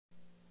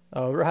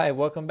All right,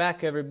 welcome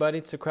back, everybody.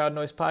 It's the Crowd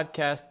Noise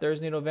Podcast,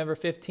 Thursday, November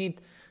 15th,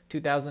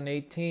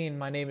 2018.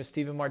 My name is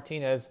Steven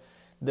Martinez,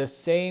 the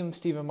same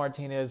Steven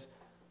Martinez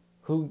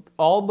who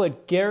all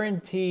but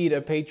guaranteed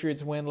a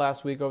Patriots win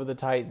last week over the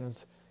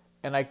Titans,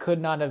 and I could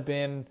not have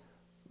been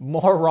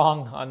more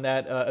wrong on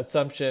that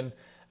assumption.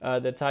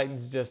 The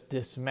Titans just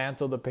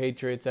dismantled the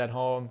Patriots at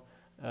home.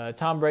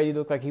 Tom Brady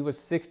looked like he was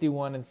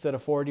 61 instead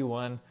of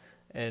 41,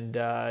 and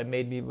it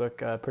made me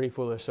look pretty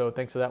foolish, so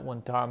thanks for that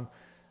one, Tom.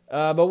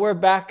 But we're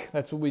back.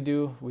 That's what we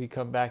do. We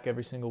come back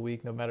every single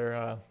week, no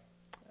matter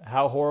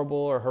how horrible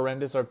or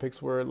horrendous our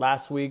picks were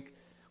last week.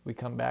 We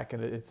come back,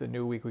 and it's a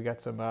new week. We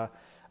got some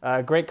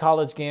great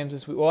college games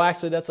this week. Well,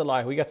 actually, that's a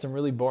lie. We got some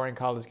really boring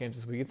college games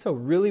this week. It's a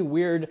really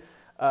weird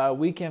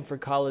weekend for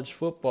college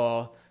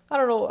football. I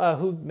don't know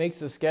who makes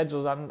the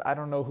schedules. I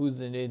don't know who's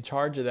in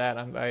charge of that.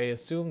 I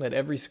assume that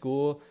every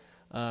school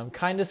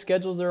kind of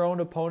schedules their own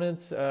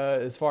opponents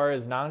as far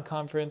as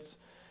non-conference.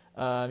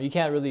 You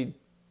can't really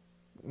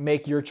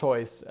make your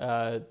choice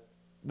who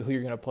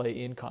you're going to play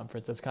in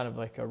conference. That's kind of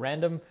like a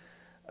random.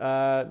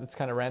 It's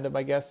kind of random,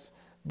 I guess.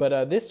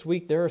 But this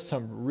week there are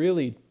some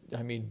really,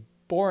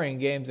 boring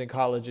games in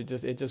college. It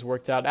just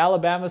worked out.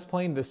 Alabama's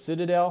playing the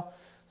Citadel,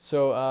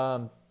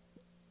 so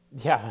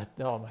yeah.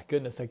 Oh my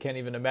goodness, I can't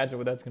even imagine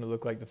what that's going to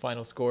look like. The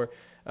final score.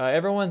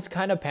 Everyone's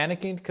kind of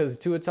panicking because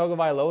Tua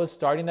Tagovailoa is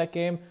starting that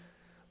game.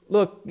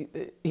 Look,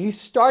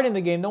 he's starting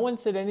the game. No one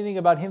said anything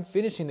about him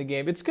finishing the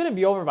game. It's going to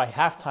be over by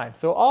halftime.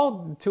 So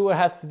all Tua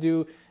has to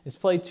do is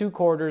play 2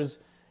 quarters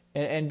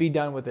and be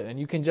done with it. And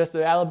you can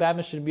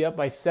Alabama should be up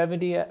by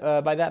 70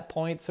 by that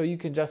point. So you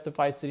can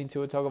justify sitting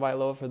Tua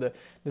Tagovailoa for the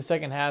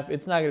second half.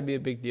 It's not going to be a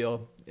big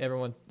deal.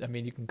 Everyone,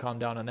 you can calm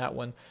down on that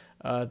one.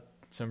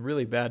 Some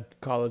really bad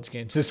college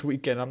games this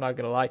weekend, I'm not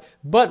going to lie.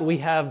 But we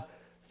have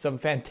some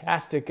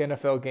fantastic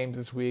NFL games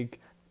this week.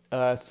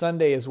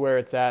 Sunday is where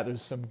it's at.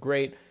 There's some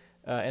great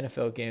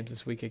NFL games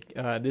this week,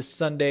 this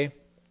Sunday,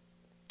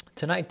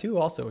 tonight too.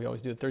 Also, we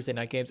always do the Thursday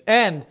night games,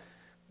 and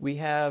we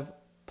have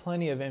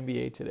plenty of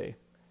NBA today.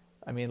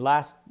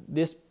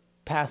 This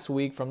past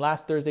week, from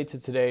last Thursday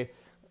to today,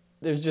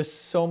 there's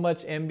just so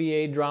much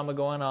NBA drama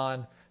going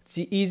on. It's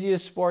the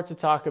easiest sport to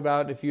talk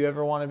about if you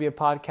ever want to be a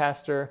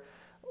podcaster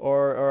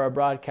or a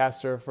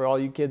broadcaster. For all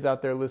you kids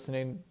out there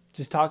listening,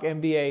 just talk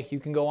NBA. You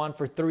can go on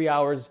for 3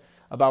 hours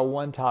about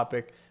one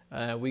topic.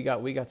 We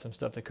got some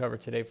stuff to cover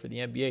today for the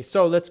NBA.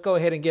 So let's go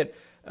ahead and get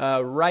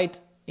right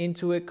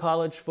into it.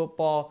 College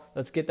football.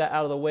 Let's get that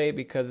out of the way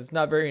because it's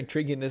not very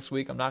intriguing this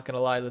week. I'm not going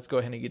to lie. Let's go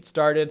ahead and get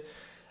started.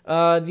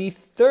 The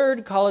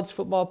third college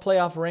football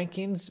playoff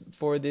rankings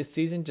for this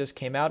season just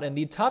came out, and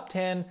the top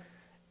 10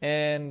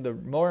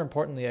 and more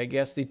importantly, I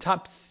guess, the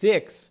top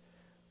 6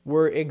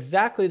 were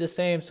exactly the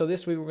same. So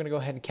this week we're going to go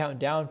ahead and count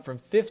down from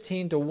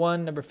 15 to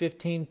 1. Number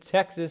 15,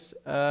 Texas.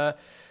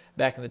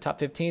 Back in the top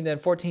 15, then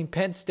 14,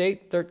 Penn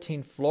State,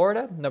 13,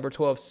 Florida, number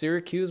 12,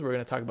 Syracuse. We're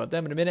going to talk about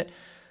them in a minute.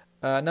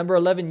 Number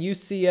 11,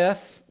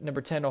 UCF, number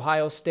 10,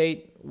 Ohio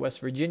State,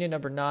 West Virginia,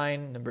 number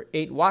 9, number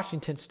 8,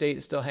 Washington State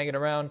is still hanging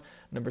around,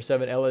 number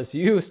 7,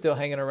 LSU is still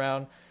hanging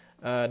around,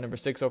 number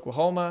 6,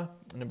 Oklahoma,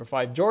 number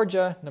 5,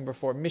 Georgia, number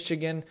 4,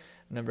 Michigan,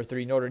 number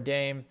 3, Notre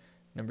Dame,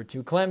 number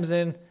 2,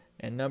 Clemson,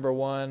 and number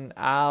 1,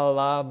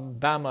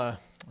 Alabama,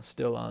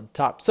 still on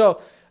top. So,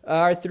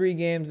 our 3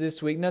 games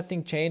this week,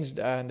 nothing changed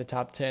in the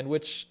top 10,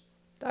 which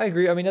I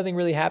agree. Nothing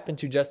really happened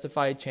to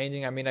justify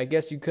changing. I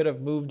guess you could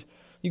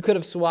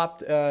have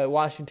swapped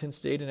Washington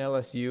State and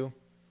LSU.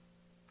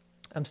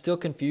 I'm still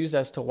confused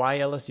as to why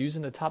LSU's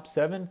in the top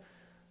 7.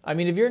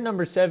 If you're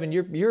number 7,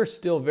 you're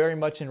still very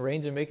much in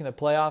range of making the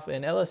playoff,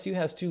 and LSU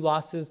has 2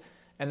 losses,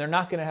 and they're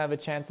not going to have a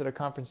chance at a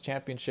conference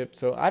championship.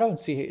 So I don't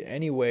see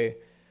any way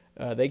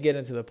they get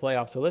into the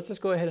playoffs. So let's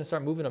just go ahead and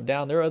start moving them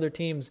down. There are other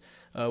teams,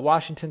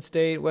 Washington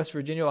State, West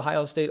Virginia,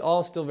 Ohio State,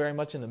 all still very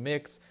much in the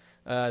mix.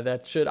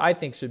 That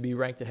should be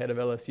ranked ahead of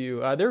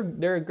LSU.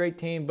 They're a great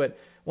team, but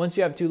once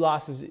you have 2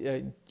 losses,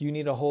 you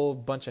need a whole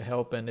bunch of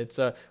help, and it's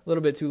a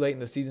little bit too late in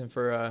the season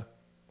for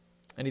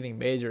anything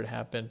major to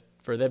happen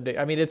for them.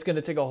 It's going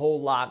to take a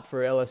whole lot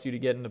for LSU to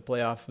get into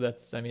playoff.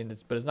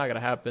 But it's not going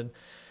to happen.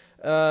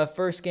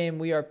 First game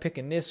we are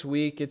picking this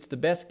week. It's the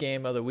best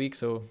game of the week,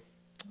 so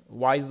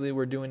wisely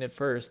we're doing it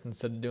first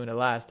instead of doing it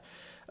last.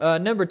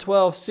 Number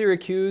 12,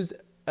 Syracuse.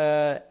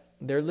 They're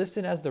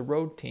listed as the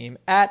road team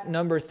at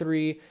number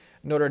 3,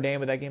 Notre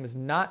Dame, but that game is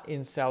not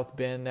in South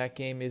Bend. That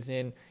game is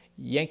in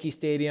Yankee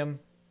Stadium.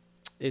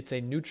 It's a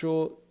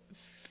neutral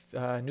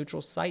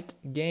site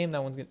game.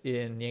 That one's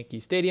in Yankee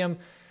Stadium.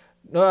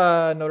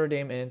 Notre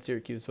Dame and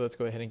Syracuse. So let's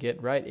go ahead and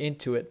get right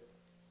into it.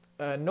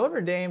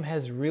 Notre Dame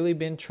has really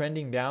been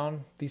trending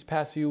down these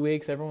past few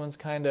weeks. Everyone's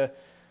kind of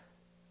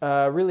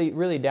really,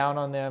 really down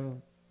on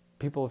them.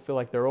 People feel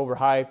like they're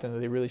overhyped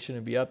and they really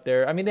shouldn't be up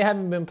there. They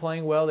haven't been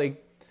playing well. They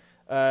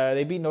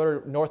beat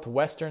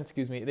Northwestern.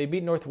 They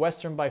beat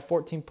Northwestern by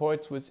 14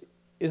 points, which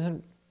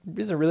isn't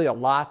really a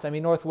lot.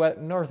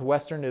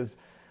 Northwestern is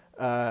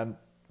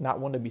not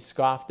one to be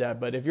scoffed at.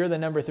 But if you're the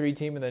number 3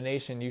 team in the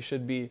nation, you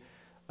should be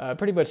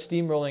pretty much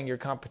steamrolling your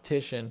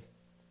competition.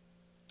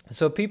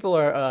 So people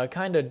are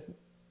kind of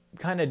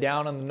kind of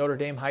down on the Notre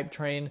Dame hype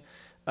train.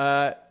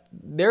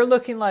 They're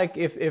looking like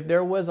if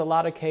there was a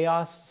lot of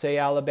chaos, say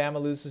Alabama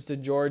loses to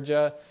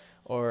Georgia,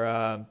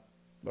 or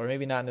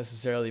maybe not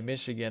necessarily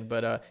Michigan,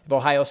 but if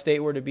Ohio State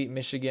were to beat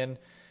Michigan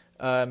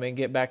and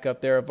get back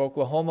up there, if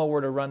Oklahoma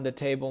were to run the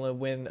table and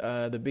win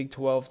the Big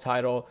 12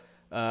 title,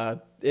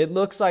 it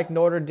looks like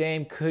Notre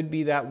Dame could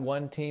be that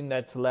one team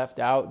that's left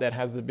out that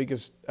has the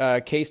biggest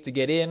case to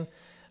get in,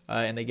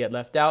 and they get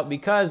left out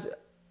because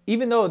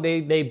even though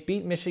they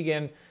beat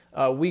Michigan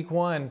week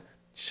 1,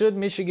 should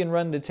Michigan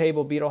run the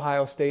table, beat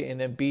Ohio State, and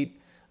then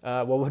beat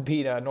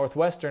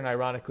Northwestern,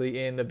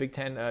 ironically, in the Big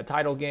Ten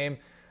title game,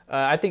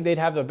 I think they'd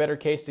have a better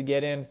case to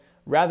get in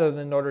rather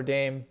than Notre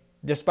Dame,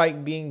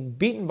 despite being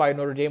beaten by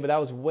Notre Dame, but that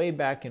was way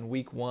back in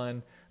week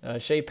 1.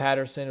 Shea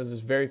Patterson, it was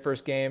his very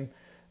first game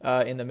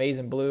in the maize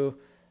and blue.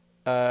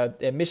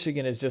 And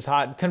Michigan is just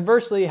hot.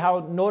 Conversely,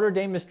 how Notre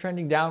Dame is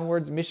trending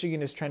downwards,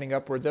 Michigan is trending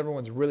upwards.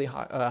 Everyone's really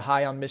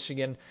high on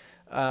Michigan.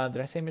 Did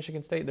I say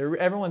Michigan State?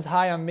 Everyone's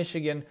high on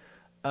Michigan.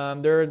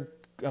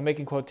 I'm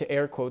making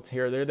air quotes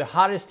here. They're the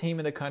hottest team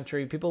in the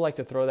country. People like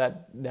to throw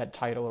that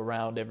title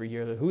around every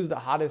year. Who's the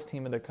hottest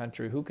team in the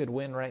country? Who could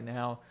win right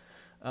now?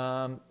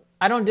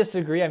 I don't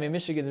disagree. I mean,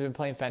 Michigan's been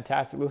playing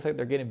fantastic. It looks like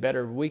they're getting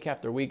better week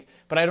after week.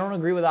 But I don't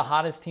agree with the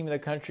hottest team in the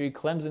country.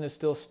 Clemson is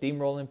still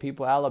steamrolling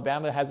people.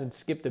 Alabama hasn't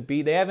skipped a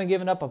beat. They haven't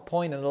given up a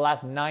point in the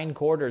last 9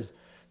 quarters.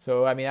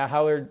 So, I mean,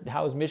 how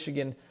is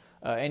Michigan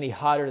any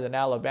hotter than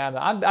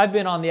Alabama? I've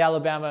been on the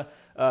Alabama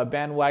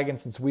bandwagon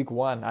since week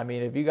 1. I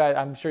mean,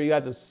 I'm sure you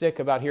guys are sick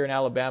about hearing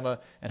Alabama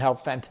and how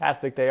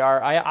fantastic they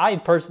are. I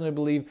personally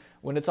believe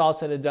when it's all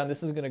said and done,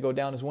 this is going to go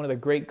down as one of the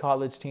great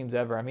college teams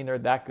ever. I mean, they're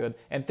that good.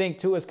 And think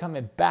Tua's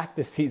coming back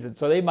this season,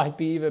 so they might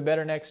be even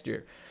better next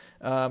year.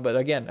 But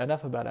again,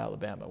 enough about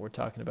Alabama. We're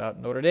talking about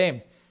Notre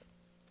Dame.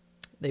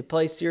 They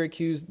play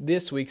Syracuse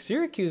this week.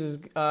 Syracuse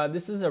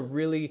this is a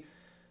really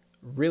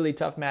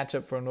tough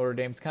matchup for Notre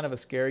Dame. It's kind of a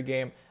scary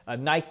game. A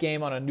night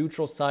game on a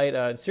neutral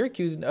site.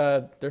 Syracuse,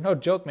 they're no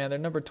joke, man. They're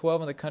number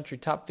 12 in the country,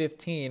 top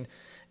 15.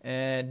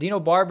 And Dino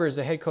Barber is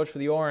the head coach for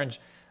the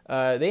Orange.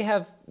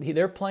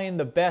 They're playing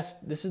the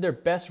best. This is their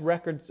best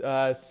record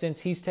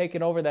since he's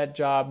taken over that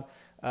job.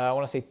 I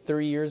want to say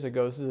 3 years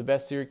ago. This is the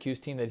best Syracuse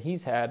team that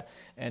he's had.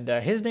 And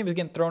his name is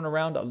getting thrown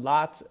around a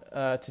lot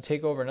to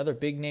take over another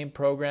big-name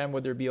program,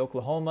 whether it be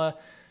Oklahoma.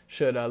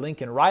 Should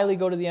Lincoln Riley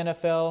go to the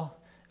NFL?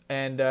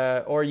 And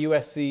or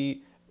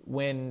USC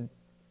when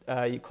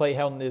Clay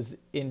Helton is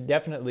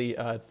indefinitely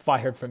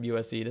fired from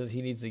USC.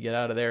 He needs to get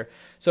out of there.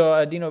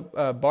 So Dino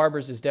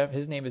Barbers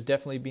his name is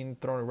definitely being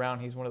thrown around.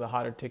 He's one of the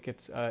hotter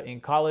tickets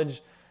in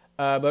college.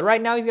 But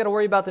right now he's got to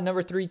worry about the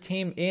number 3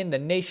 team in the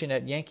nation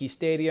at Yankee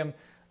Stadium.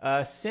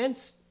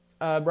 Since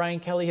Brian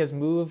Kelly has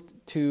moved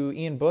to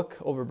Ian Book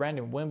over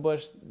Brandon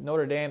Wimbush,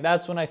 Notre Dame,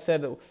 that's when I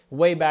said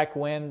way back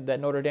when that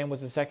Notre Dame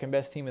was the second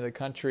best team in the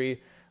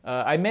country.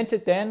 I meant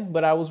it then,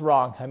 but I was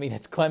wrong. I mean,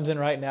 it's Clemson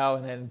right now,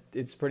 and then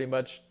it's pretty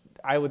much,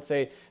 I would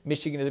say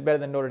Michigan is better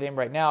than Notre Dame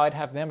right now. I'd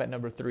have them at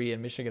number 3 and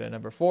Michigan at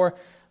number 4.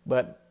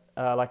 But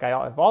like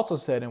I've also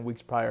said in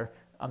weeks prior,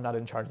 I'm not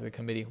in charge of the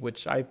committee,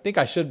 which I think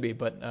I should be,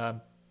 but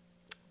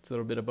it's a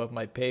little bit above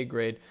my pay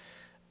grade.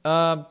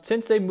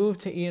 Since they moved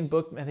to Ian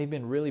Book, man, they've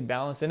been really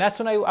balanced. And that's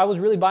when I was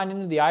really buying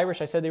into the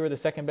Irish. I said they were the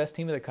second best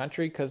team in the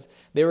country because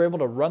they were able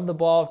to run the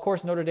ball. Of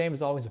course, Notre Dame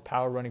is always a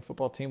power running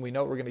football team. We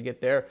know we're going to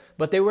get there.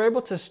 But they were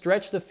able to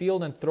stretch the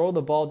field and throw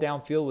the ball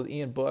downfield with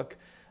Ian Book.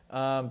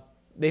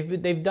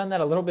 They've done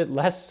that a little bit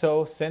less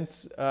so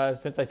since I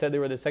said they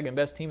were the second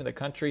best team in the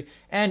country.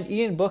 And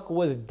Ian Book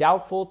was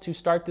doubtful to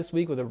start this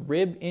week with a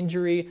rib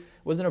injury. It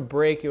wasn't a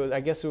break. I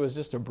guess it was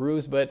just a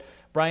bruise. But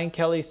Brian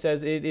Kelly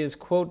says it is,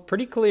 quote,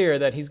 pretty clear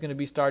that he's going to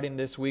be starting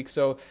this week.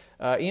 So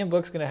Ian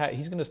Book's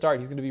he's going to start.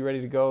 He's going to be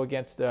ready to go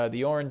against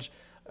the Orange.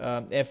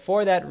 And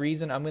for that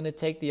reason, I'm going to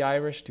take the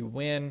Irish to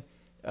win.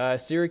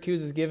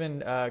 Syracuse has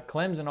given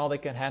Clemson all they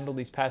can handle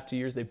these past 2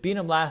 years. They beat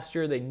them last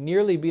year. They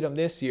nearly beat them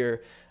this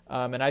year.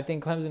 And I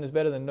think Clemson is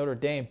better than Notre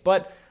Dame.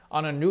 But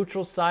on a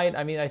neutral site,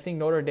 I mean, I think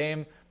Notre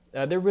Dame,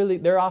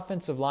 their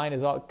offensive line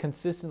is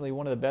consistently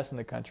one of the best in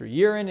the country.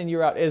 Year in and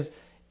year out.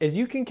 As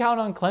you can count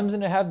on Clemson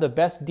to have the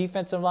best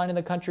defensive line in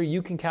the country,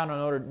 you can count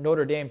on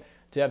Notre Dame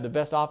to have the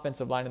best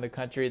offensive line in the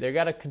country. They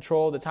got to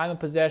control the time of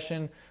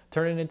possession,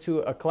 turn it into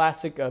a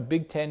classic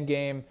Big Ten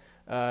game,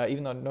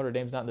 even though Notre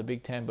Dame's not in the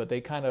Big Ten, but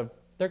they're kind of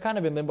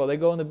in limbo. They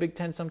go in the Big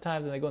Ten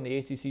sometimes and they go in the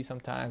ACC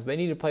sometimes. They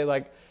need to play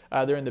like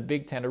they're in the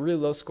Big Ten, a really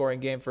low-scoring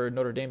game for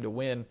Notre Dame to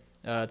win.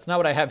 It's not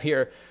what I have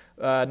here.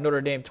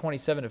 Notre Dame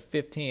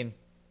 27-15.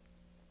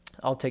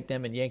 I'll take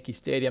them in Yankee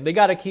Stadium. They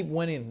got to keep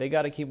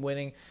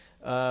winning.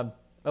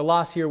 A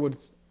loss here would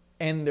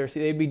end their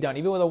season. They'd be done.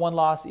 Even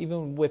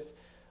with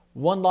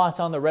one loss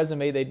on the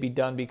resume, they'd be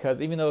done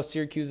because even though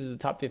Syracuse is a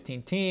top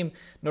 15 team,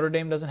 Notre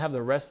Dame doesn't have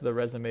the rest of the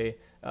resume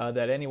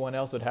that anyone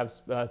else would have,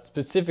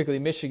 specifically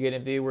Michigan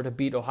if they were to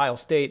beat Ohio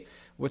State,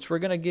 which we're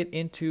going to get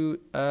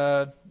into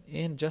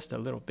in just a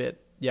little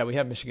bit. Yeah, we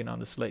have Michigan on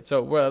the slate.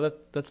 So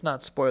let's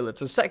not spoil it.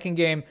 So second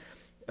game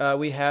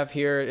we have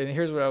here, and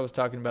here's what I was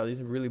talking about. These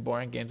are really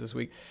boring games this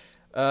week.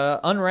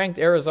 Unranked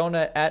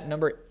Arizona at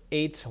number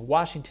 8,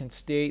 Washington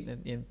State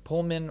in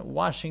Pullman,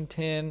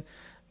 Washington.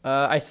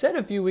 I said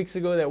a few weeks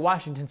ago that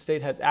Washington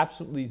State has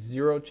absolutely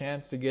zero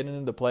chance to get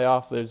into the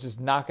playoff. There's just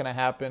not going to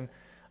happen.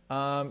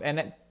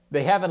 And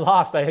they haven't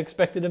lost. I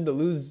expected them to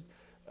lose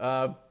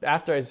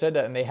after I said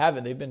that, and they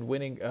haven't. They've been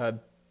winning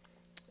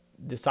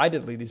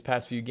decidedly these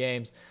past few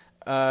games.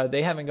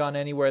 They haven't gone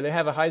anywhere. They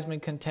have a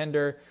Heisman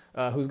contender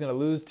who's going to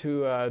lose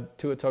to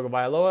Tua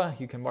Tagovailoa.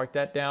 You can mark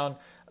that down.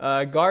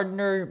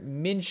 Gardner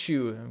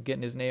Minshew, I'm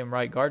getting his name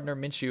right, Gardner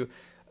Minshew,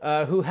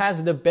 who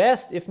has the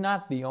best, if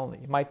not the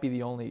only, might be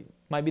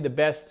the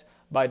best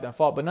by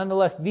default, but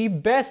nonetheless, the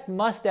best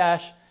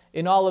mustache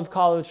in all of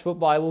college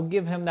football. I will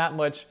give him that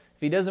much. If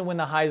he doesn't win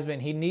the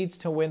Heisman, he needs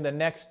to win the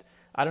next,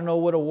 I don't know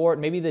what award,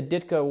 maybe the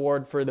Ditka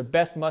Award for the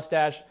best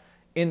mustache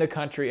in the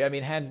country. I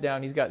mean, hands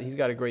down, he's got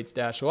a great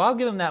stash. So I'll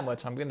give him that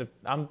much.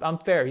 I'm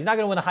fair. He's not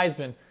gonna win a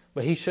Heisman,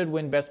 but he should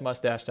win best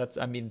mustache. That's,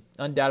 I mean,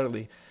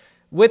 undoubtedly.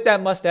 With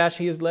that mustache,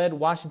 he has led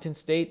Washington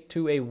State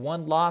to a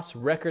one-loss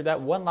record.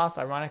 That one loss,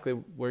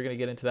 ironically, we're gonna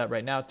get into that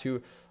right now,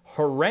 to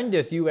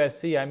horrendous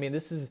USC. I mean,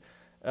 this is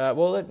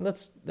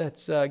let's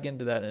get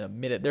into that in a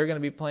minute. They're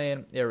gonna be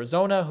playing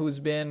Arizona, who's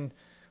been.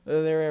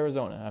 They're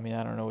Arizona. I mean,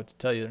 I don't know what to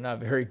tell you. They're not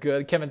very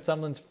good. Kevin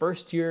Sumlin's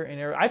first year in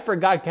Arizona. I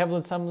forgot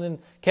Kevin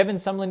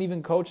Sumlin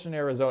even coached in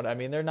Arizona. I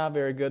mean, they're not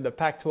very good. The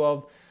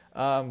Pac-12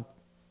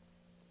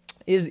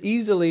 is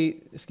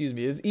easily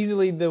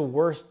the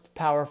worst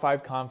Power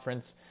 5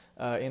 conference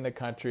in the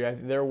country.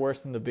 They're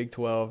worse than the Big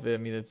 12. I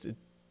mean,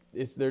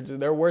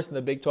 they're worse than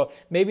the Big 12.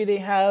 Maybe they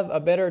have a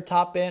better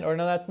top end, or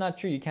no, that's not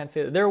true. You can't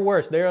say that. They're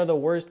worse. They are the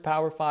worst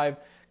Power 5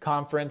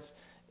 conference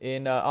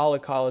in all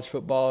of college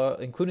football,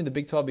 including the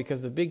Big 12,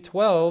 because the Big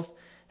 12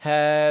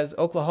 has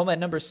Oklahoma at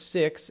number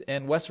 6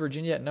 and West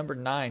Virginia at number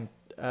 9.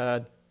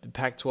 The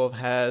Pac-12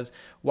 has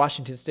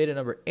Washington State at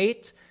number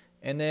 8,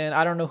 and then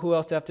I don't know who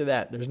else after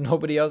that. There's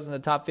nobody else in the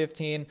top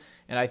 15,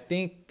 and I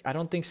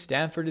don't think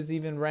Stanford is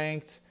even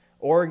ranked.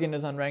 Oregon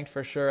is unranked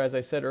for sure. As I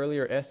said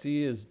earlier, SC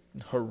is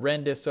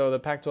horrendous, so the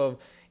Pac-12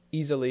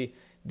 easily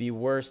the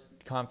worst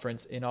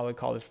conference in all of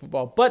college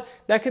football. But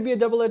that could be a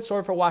double-edged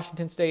sword for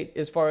Washington State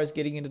as far as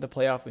getting into the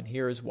playoff, and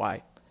here is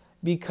why.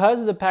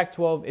 Because the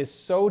Pac-12 is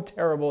so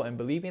terrible, and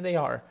believe me, they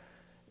are,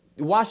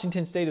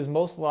 Washington State is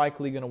most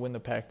likely going to win the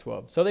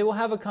Pac-12. So they will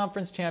have a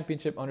conference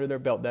championship under their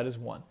belt. That is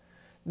one.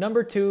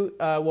 Number two,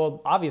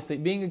 obviously,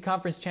 being a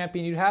conference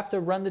champion, you'd have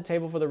to run the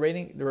table for the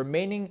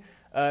remaining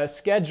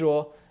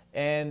schedule,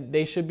 and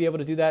they should be able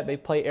to do that. They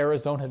play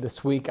Arizona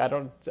this week.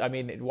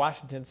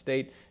 Washington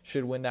State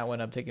should win that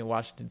one. I'm taking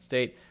Washington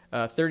State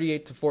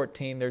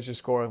 38-14. There's your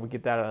score, and we'll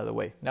get that out of the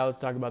way. Now let's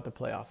talk about the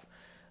playoff.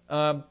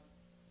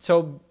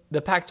 So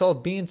the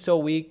Pac-12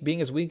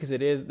 being as weak as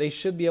it is, they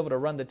should be able to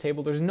run the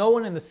table. There's no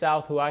one in the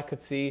South who I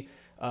could see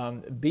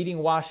beating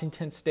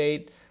Washington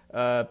State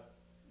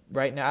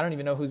right now. I don't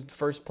even know who's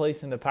first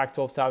place in the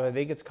Pac-12 South. I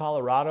think it's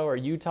Colorado or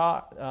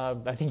Utah.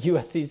 I think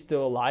USC is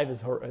still alive,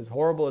 as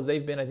horrible as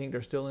they've been. I think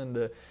they're still in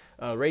the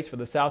race for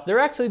the South. They're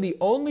actually the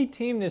only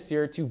team this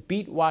year to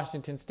beat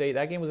Washington State.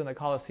 That game was in the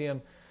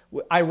Coliseum.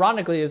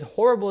 Ironically, as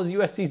horrible as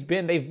USC's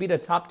been, they've beat a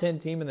top 10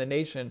 team in the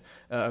nation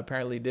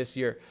apparently this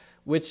year,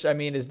 which, I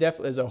mean, is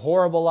a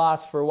horrible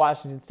loss for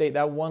Washington State.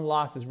 That one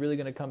loss is really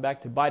going to come back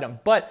to bite them.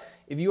 But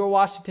if you are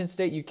Washington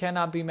State, you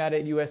cannot be mad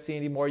at USC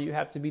anymore. You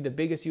have to be the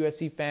biggest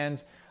USC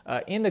fans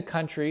in the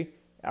country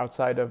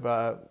outside of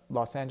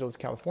Los Angeles,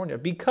 California,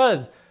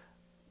 because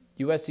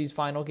USC's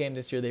final game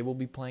this year, they will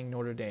be playing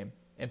Notre Dame.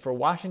 And for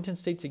Washington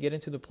State to get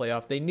into the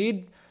playoff,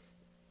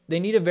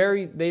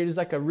 there's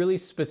like a really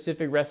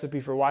specific recipe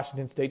for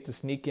Washington State to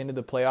sneak into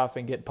the playoff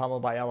and get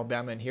pummeled by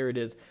Alabama, and here it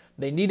is.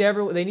 They need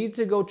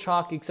to go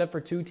chalk except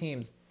for two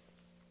teams.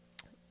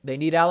 They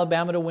need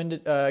Alabama to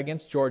win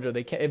against Georgia.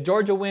 If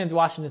Georgia wins,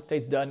 Washington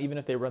State's done. Even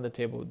if they run the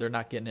table, they're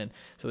not getting in.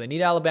 So they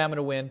need Alabama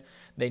to win.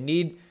 They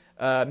need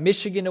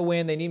Michigan to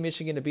win. They need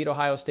Michigan to beat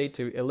Ohio State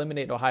to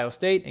eliminate Ohio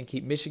State and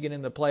keep Michigan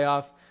in the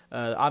playoff.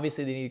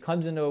 Obviously, they need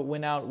Clemson to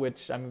win out,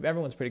 which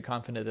everyone's pretty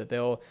confident that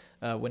they'll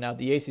win out.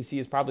 The ACC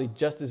is probably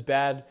just as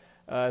bad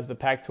as the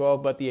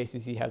Pac-12, but the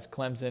ACC has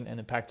Clemson and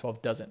the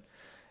Pac-12 doesn't.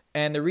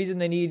 And the reason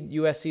they need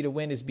USC to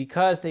win is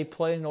because they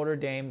play Notre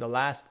Dame the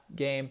last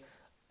game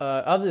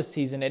of the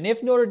season. And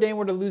if Notre Dame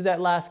were to lose that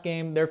last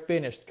game, they're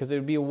finished, because it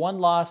would be a one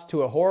loss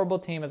to a horrible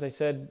team. As I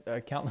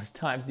said countless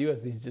times,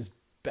 USC is just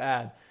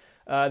bad.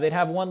 They'd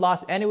have one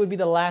loss, and it would be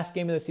the last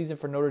game of the season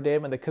for Notre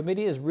Dame. And the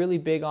committee is really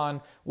big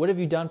on, what have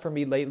you done for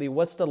me lately?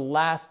 What's the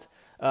last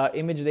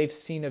image they've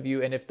seen of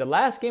you? And if the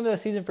last game of the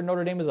season for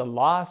Notre Dame is a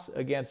loss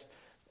against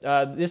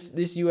this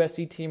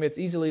USC team, it's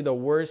easily the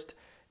worst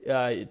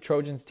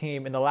Trojans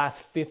team in the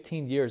last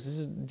 15 years. This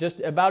is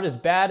just about as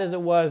bad as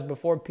it was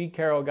before Pete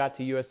Carroll got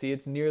to USC.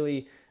 It's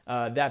nearly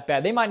that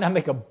bad. They might not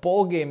make a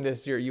bowl game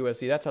this year at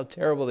USC. That's how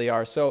terrible they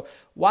are. So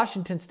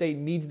Washington State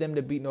needs them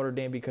to beat Notre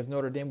Dame, because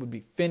Notre Dame would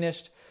be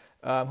finished.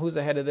 Who's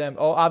ahead of them?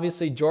 Oh,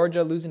 obviously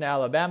Georgia losing to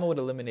Alabama would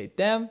eliminate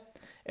them,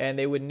 and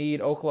they would need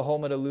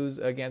Oklahoma to lose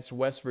against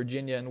West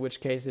Virginia, in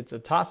which case it's a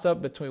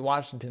toss-up between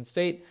Washington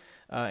State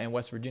and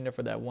West Virginia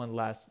for that one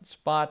last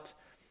spot.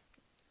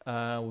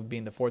 would be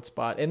in the 4th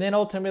spot. And then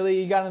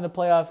ultimately, you got in the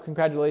playoff.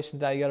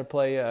 Congratulations, now you got to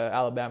play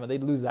Alabama.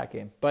 They'd lose that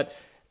game. But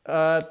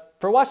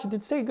for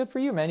Washington State, good for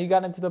you, man. You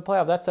got into the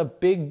playoff. That's a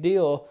big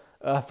deal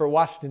for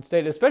Washington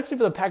State, especially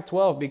for the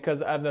Pac-12, because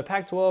the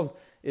Pac-12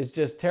 is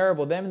just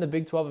terrible. Them and the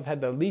Big 12 have had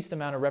the least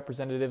amount of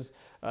representatives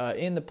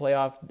in the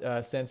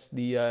playoff since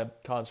the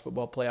college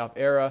football playoff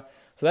era.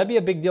 So that'd be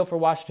a big deal for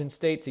Washington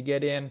State to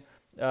get in.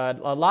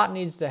 A lot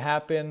needs to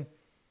happen.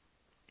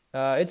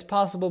 It's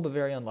possible, but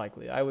very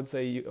unlikely. I would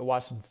say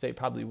Washington State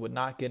probably would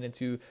not get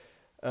into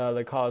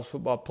the college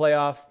football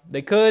playoff.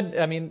 They could.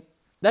 I mean,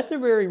 that's a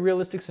very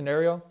realistic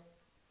scenario.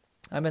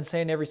 I've been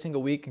saying every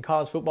single week in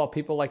college football,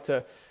 people like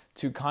to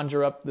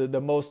conjure up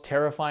the most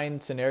terrifying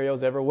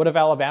scenarios ever. What if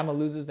Alabama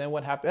loses? Then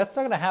what happens? That's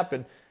not going to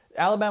happen.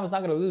 Alabama's not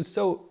going to lose.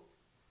 So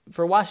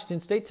for Washington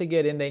State to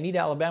get in, they need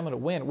Alabama to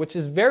win, which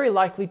is very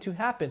likely to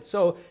happen.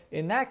 So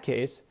in that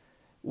case,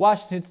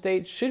 Washington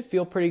State should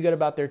feel pretty good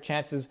about their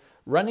chances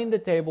running the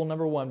table,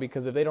 number one,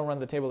 because if they don't run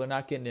the table, they're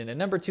not getting in. And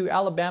number two,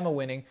 Alabama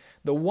winning.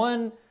 The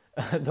one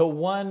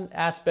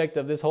aspect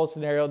of this whole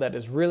scenario that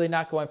is really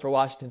not going for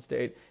Washington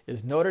State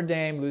is Notre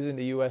Dame losing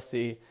to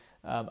USC.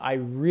 I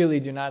really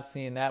do not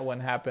see that one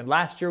happen.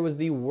 Last year was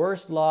the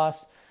worst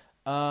loss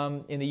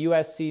in the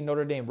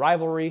USC-Notre Dame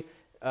rivalry.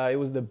 It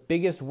was the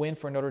biggest win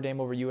for Notre Dame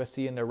over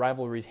USC in their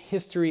rivalry's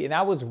history, and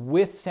that was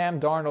with Sam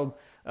Darnold.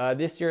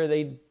 This year,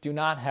 they do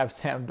not have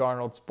Sam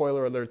Darnold.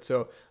 Spoiler alert,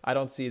 so I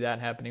don't see that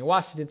happening.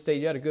 Washington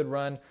State, you had a good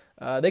run.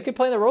 They could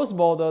play in the Rose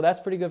Bowl, though. That's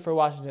pretty good for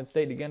Washington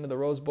State to get into the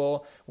Rose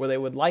Bowl, where they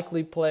would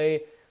likely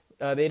play.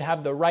 They'd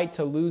have the right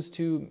to lose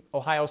to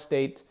Ohio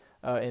State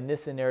in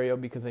this scenario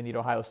because they need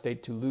Ohio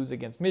State to lose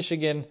against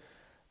Michigan.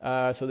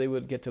 So they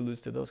would get to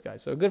lose to those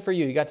guys. So good for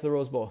you. You got to the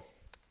Rose Bowl.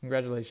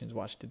 Congratulations,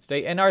 Washington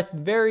State. And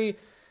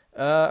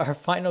our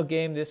final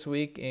game this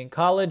week in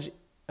college,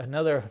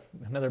 another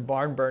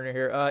barn burner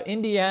here.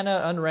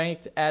 Indiana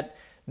unranked at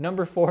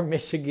number 4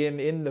 Michigan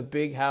in the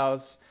Big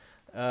House.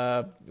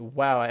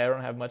 Wow, I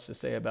don't have much to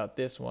say about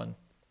this one.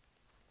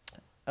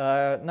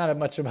 Not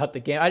much about the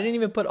game. I didn't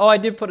even I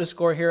did put a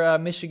score here.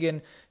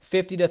 Michigan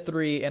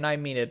 50-3, and I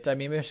mean it. I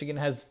mean, Michigan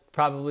has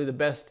probably the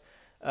best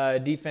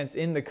defense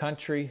in the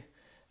country.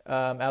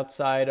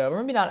 Outside,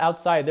 or maybe not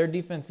outside. Their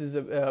defense is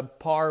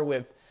par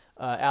with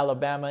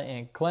Alabama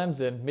and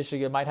Clemson.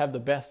 Michigan might have the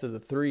best of the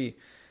three.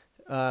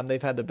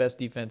 They've had the best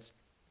defense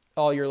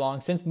all year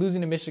long. Since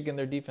losing to Michigan,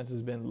 their defense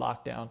has been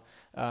locked down.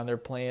 They're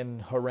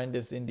playing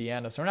horrendous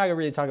Indiana. So we're not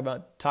going to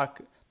really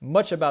talk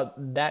much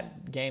about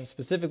that game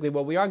specifically.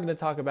 What we are going to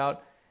talk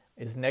about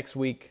is next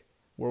week.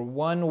 We're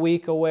 1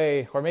 week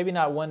away, or maybe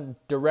not one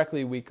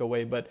directly week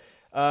away, but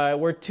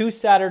we're 2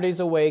 Saturdays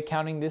away,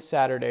 counting this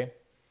Saturday,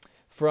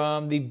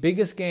 from the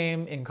biggest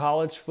game in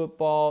college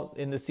football,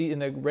 in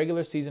the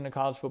regular season of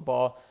college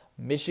football,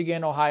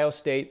 Michigan, Ohio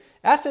State.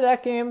 After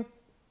that game,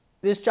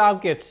 this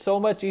job gets so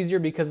much easier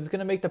because it's going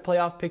to make the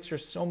playoff picture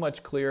so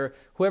much clearer.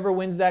 Whoever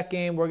wins that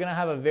game, we're going to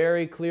have a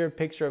very clear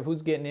picture of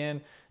who's getting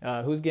in,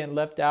 who's getting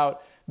left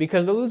out,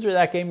 because the loser of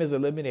that game is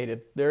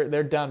eliminated.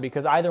 They're done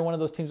because either one of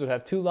those teams would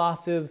have 2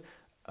 losses.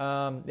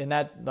 And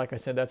that, like I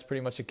said, that's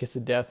pretty much a kiss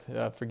of death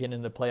for getting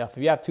in the playoff. If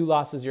you have 2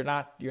 losses, you're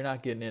not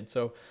getting in.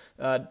 So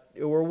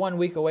we're 1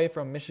 week away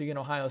from Michigan,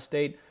 Ohio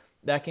State.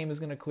 That game is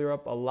going to clear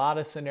up a lot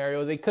of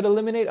scenarios. It could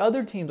eliminate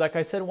other teams. Like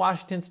I said,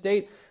 Washington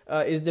State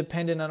is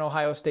dependent on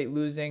Ohio State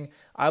losing.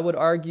 I would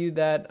argue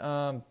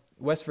that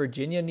West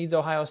Virginia needs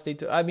Ohio State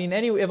to. I mean,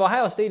 if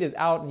Ohio State is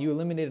out and you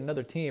eliminate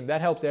another team,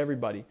 that helps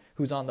everybody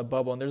who's on the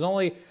bubble. And there's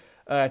only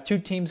 2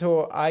 teams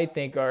who I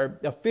think are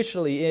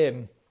officially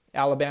in,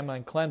 Alabama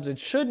and Clemson.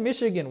 Should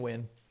Michigan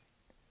win?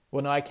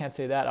 Well, no, I can't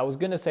say that. I was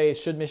going to say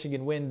should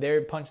Michigan win, they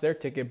punch their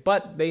ticket,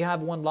 but they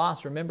have 1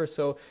 loss, remember?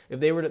 So if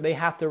they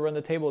have to run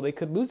the table, they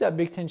could lose that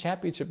Big Ten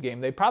championship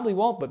game. They probably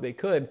won't, but they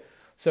could.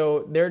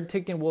 So their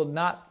ticket will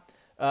not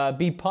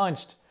be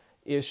punched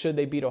should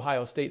they beat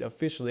Ohio State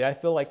officially. I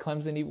feel like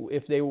Clemson,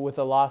 if they were with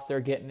a loss,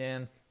 they're getting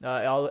in.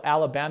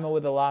 Alabama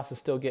with a loss is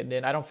still getting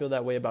in. I don't feel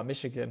that way about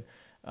Michigan.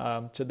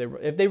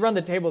 If they run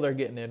the table, they're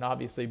getting in,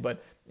 obviously,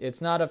 but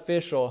it's not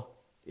official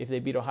if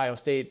they beat Ohio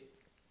State.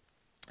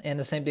 And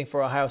the same thing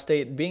for Ohio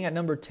State. Being at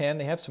number 10,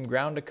 they have some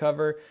ground to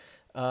cover.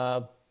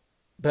 But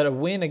a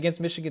win against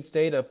Michigan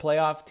State, a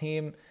playoff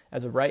team,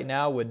 as of right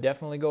now, would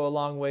definitely go a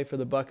long way for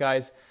the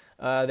Buckeyes.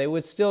 They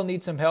would still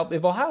need some help.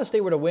 If Ohio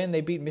State were to win, they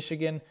beat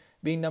Michigan,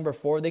 being number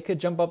 4. They could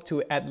jump up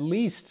to at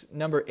least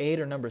number 8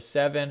 or number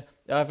 7.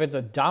 If it's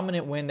a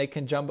dominant win, they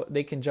can jump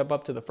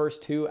up to the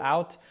first 2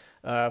 out,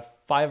 5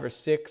 or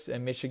 6,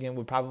 and Michigan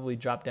would probably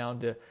drop down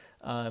to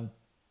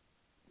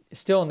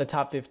still in the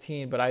top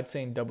 15, but I'd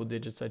say in double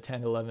digits, at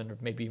 10, 11, or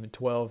maybe even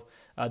 12,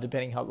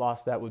 depending how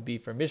lost that would be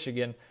for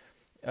Michigan.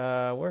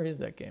 Where is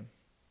that game?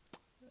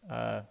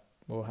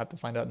 We'll have to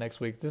find out next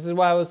week. This is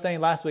why I was saying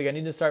last week, I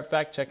need to start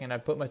fact-checking. I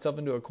put myself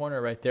into a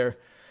corner right there.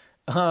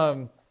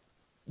 So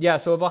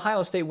if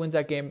Ohio State wins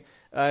that game,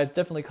 it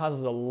definitely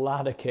causes a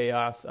lot of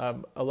chaos.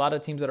 A lot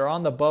of teams that are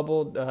on the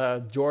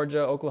bubble,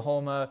 Georgia,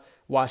 Oklahoma,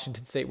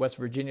 Washington State, West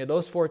Virginia,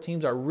 those 4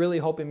 teams are really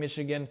hoping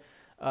Michigan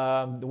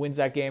wins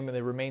that game and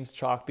it remains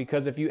chalk.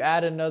 Because if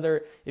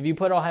you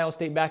put Ohio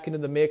State back into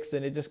the mix,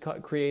 then it just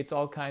creates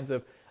all kinds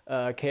of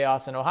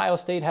chaos. And Ohio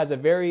State has a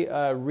very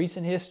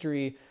recent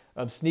history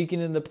of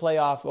sneaking in the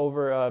playoff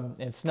over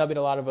and snubbing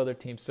a lot of other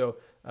teams. So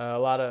a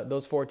lot of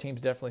those 4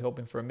 teams definitely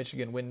hoping for a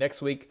Michigan win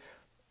next week.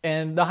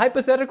 And the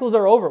hypotheticals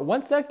are over.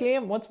 Once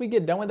we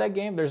get done with that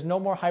game, there's no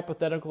more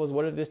hypotheticals.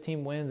 What if this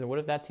team wins? And what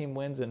if that team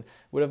wins? And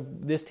what if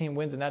this team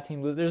wins and that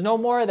team loses? There's no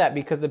more of that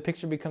because the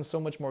picture becomes so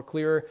much more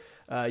clearer.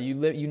 You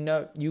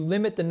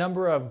limit the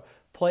number of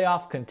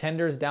playoff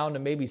contenders down to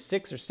maybe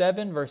 6 or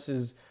 7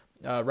 versus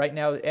right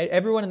now,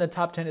 everyone in the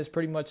top 10 is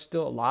pretty much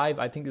still alive.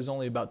 I think there's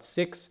only about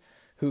 6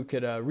 who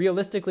could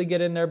realistically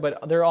get in there,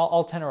 but they're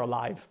all 10 are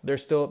alive. They're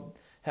still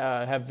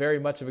have very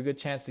much of a good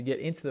chance to get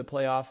into the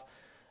playoff.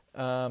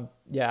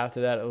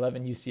 After that,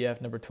 11 UCF,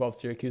 number 12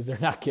 Syracuse, they're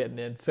not getting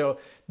in. So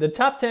the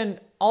top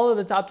 10, all of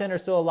the top 10 are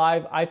still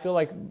alive. I feel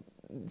like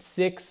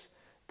 6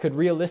 could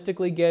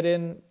realistically get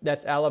in.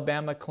 That's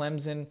Alabama,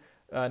 Clemson,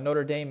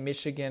 Notre Dame,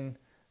 Michigan,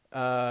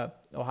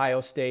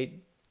 Ohio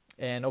State,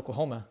 and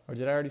Oklahoma. Or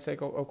did I already say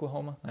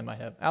Oklahoma? I might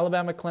have.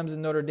 Alabama, Clemson,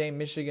 Notre Dame,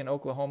 Michigan,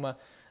 Oklahoma,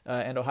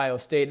 and Ohio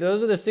State.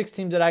 Those are the 6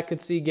 teams that I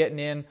could see getting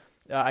in.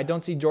 I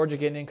don't see Georgia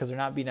getting in because they're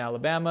not beating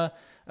Alabama.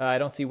 I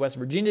don't see West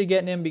Virginia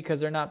getting in because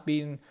they're not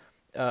beating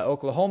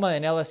Oklahoma.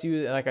 And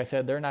LSU, like I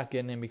said, they're not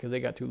getting in because they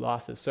got 2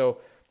 losses. So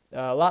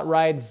a lot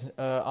rides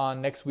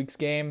on next week's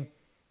game,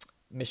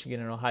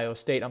 Michigan and Ohio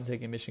State. I'm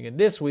taking Michigan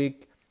this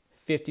week,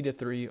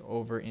 50-3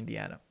 over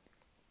Indiana.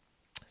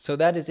 So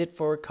that is it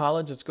for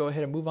college. Let's go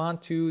ahead and move on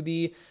to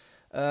the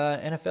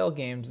NFL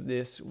games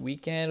this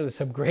weekend. There's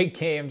some great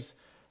games.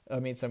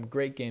 Some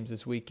great games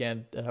this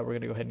weekend. We're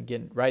going to go ahead and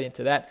get right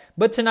into that.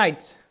 But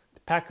tonight, the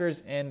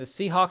Packers and the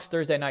Seahawks,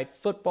 Thursday Night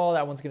Football.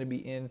 That one's going to be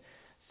in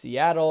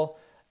Seattle.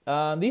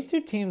 These 2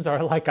 teams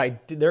are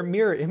they're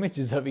mirror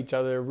images of each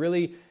other.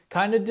 Really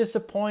kind of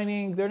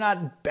disappointing. They're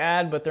not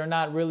bad, but they're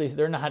not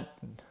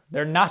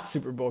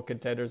Super Bowl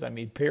contenders.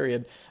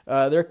 Period.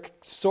 They're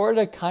sort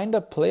of kind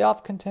of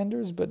playoff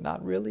contenders, but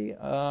not really.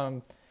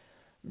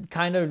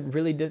 Kind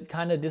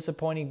of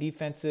disappointing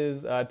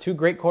defenses. 2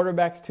 great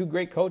quarterbacks, 2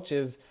 great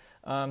coaches.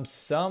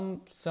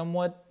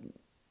 Somewhat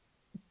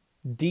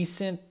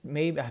decent,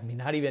 maybe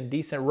not even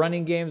decent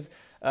running games.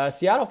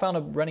 Seattle found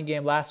a running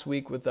game last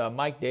week with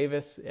Mike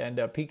Davis,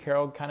 and Pete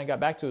Carroll kind of got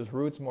back to his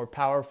roots, more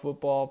power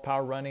football,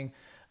 power running.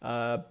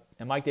 And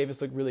Mike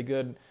Davis looked really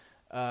good.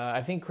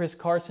 I think Chris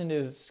Carson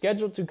is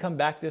scheduled to come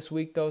back this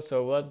week, though.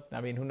 So,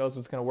 who knows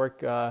what's going to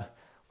work,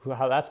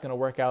 how that's going to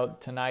work out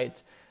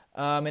tonight.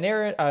 And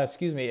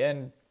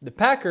the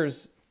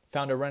Packers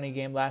found a running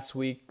game last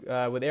week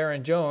with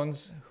Aaron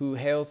Jones, who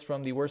hails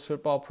from the worst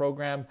football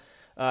program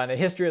in the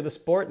history of the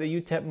sport,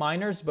 the UTEP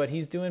Miners, but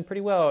he's doing pretty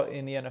well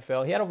in the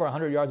NFL. He had over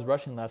 100 yards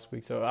rushing last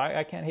week, so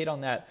I can't hate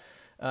on that.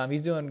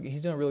 He's doing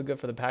really good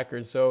for the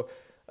Packers. So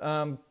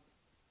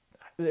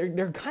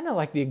they're kind of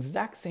like the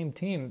exact same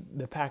team,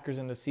 the Packers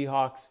and the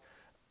Seahawks.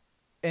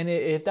 And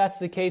if that's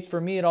the case, for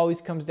me, it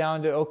always comes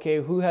down to, okay,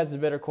 who has the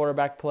better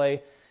quarterback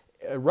play?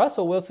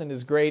 Russell Wilson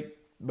is great,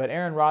 but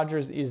Aaron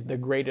Rodgers is the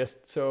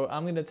greatest. So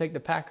I'm going to take the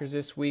Packers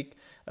this week,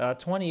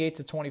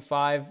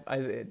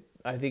 28-25.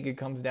 I think it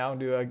comes down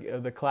to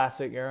the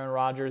classic Aaron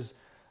Rodgers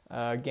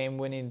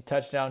game-winning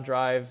touchdown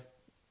drive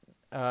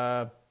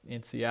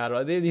in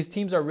Seattle. These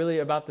teams are really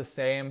about the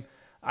same.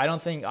 I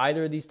don't think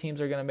either of these teams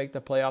are going to make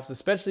the playoffs,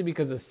 especially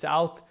because the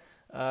South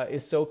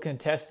is so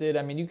contested.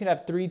 You can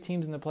have 3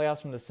 teams in the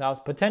playoffs from the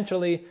South,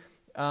 potentially,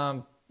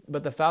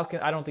 but the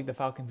Falcons, I don't think the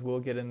Falcons will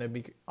get in there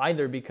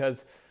either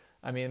because,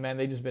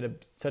 they've just been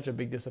such a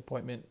big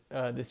disappointment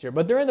this year.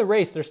 But they're in the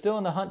race. They're still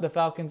in the hunt. The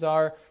Falcons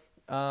are.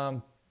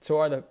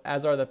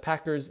 As are the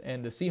Packers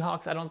and the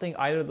Seahawks. I don't think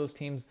either of those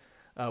teams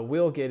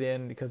will get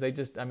in because I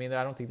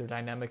don't think they're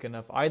dynamic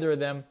enough, either of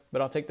them.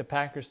 But I'll take the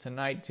Packers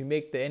tonight to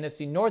make the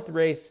NFC North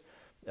race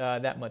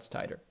that much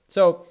tighter.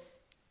 So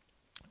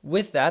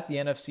with that, the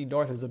NFC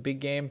North is a big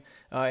game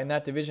in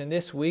that division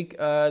this week.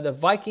 The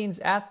Vikings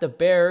at the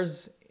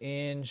Bears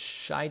in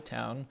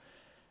Chi-Town.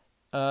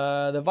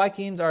 The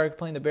Vikings are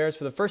playing the Bears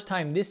for the first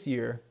time this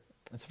year.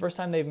 It's the first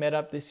time they've met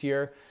up this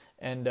year.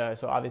 And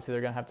so obviously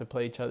they're going to have to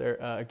play each other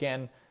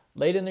again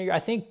late in the year. I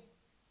think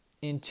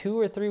in 2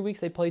 or 3 weeks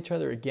they play each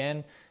other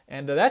again.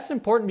 And that's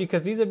important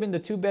because these have been the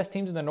 2 best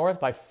teams in the North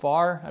by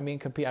far.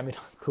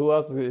 Who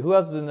else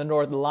is in the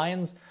North? The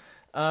Lions.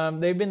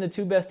 They've been the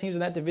 2 best teams in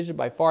that division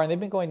by far, and they've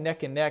been going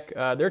neck and neck.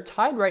 They're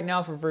tied right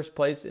now for first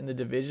place in the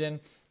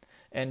division.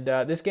 And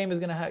this game is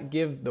going to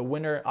give the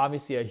winner,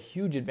 obviously, a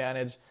huge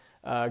advantage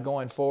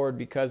going forward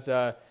because,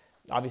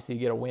 obviously,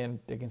 you get a win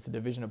against a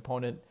division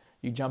opponent.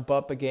 You jump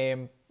up a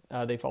game.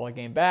 They fall a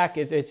game back.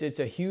 It's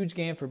a huge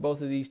game for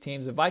both of these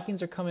teams. The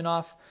Vikings are coming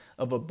off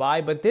of a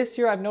bye, but this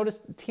year I've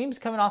noticed teams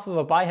coming off of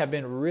a bye have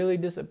been really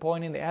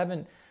disappointing. They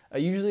haven't.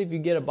 Usually, if you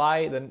get a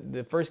bye, then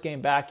the first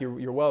game back,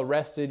 you're well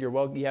rested. You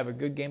have a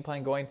good game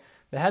plan going.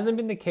 That hasn't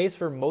been the case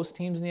for most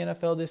teams in the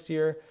NFL this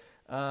year.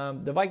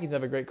 The Vikings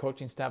have a great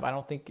coaching staff. I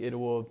don't think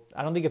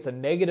it's a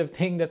negative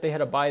thing that they had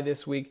a bye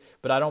this week,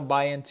 but I don't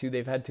buy into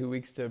they've had 2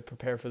 weeks to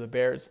prepare for the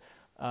Bears.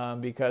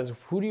 because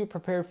who do you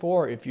prepare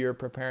for? If you're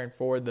preparing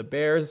for the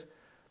Bears,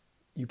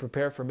 you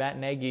prepare for Matt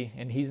Nagy,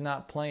 and he's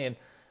not playing.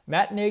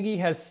 Matt Nagy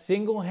has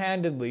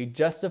single-handedly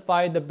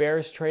justified the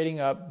Bears trading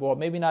up. Well,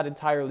 maybe not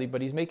entirely,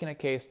 but he's making a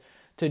case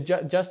to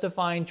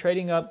justifying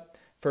trading up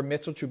for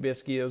Mitchell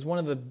Trubisky. It was one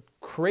of the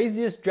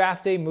craziest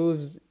draft day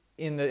moves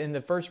in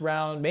the first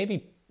round,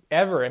 maybe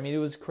ever. I mean, it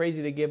was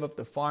crazy to give up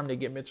the farm to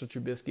get Mitchell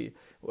Trubisky.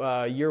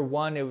 Year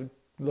one, it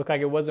looked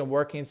like it wasn't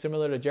working,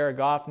 similar to Jared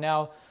Goff.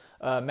 Now,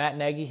 Matt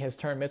Nagy has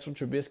turned Mitchell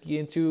Trubisky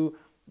into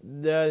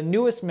the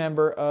newest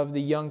member of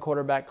the young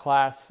quarterback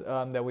class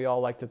that we all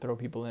like to throw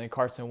people in.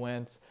 Carson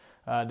Wentz,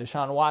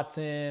 Deshaun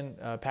Watson,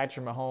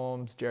 Patrick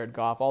Mahomes, Jared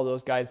Goff, all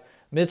those guys.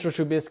 Mitchell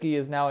Trubisky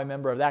is now a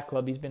member of that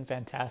club. He's been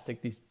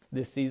fantastic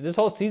this season. This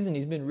whole season,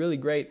 he's been really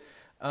great.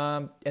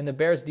 And the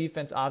Bears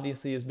defense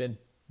obviously has been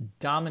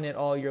dominant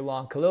all year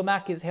long. Khalil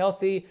Mack is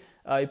healthy.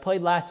 He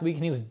played last week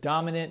and he was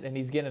dominant, and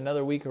he's getting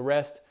another week of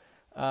rest.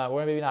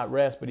 Or maybe not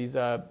rest, but he's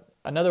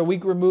another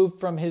week removed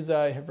from his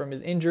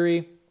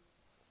injury.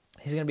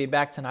 He's going to be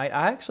back tonight.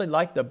 I actually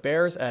like the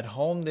Bears at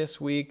home this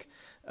week,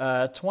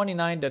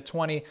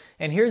 29-20.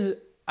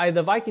 And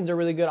the Vikings are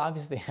really good.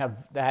 Obviously, they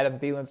have Adam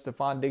Thielen,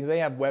 Stephon Diggs. They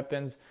have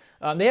weapons.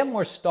 They have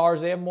more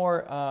stars. They have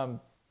more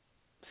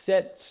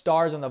set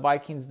stars on the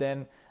Vikings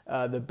than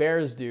the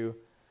Bears do.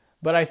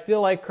 But I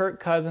feel like Kirk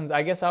Cousins,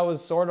 I guess I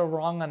was sort of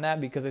wrong on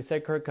that because they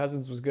said Kirk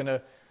Cousins was going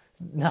to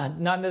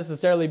not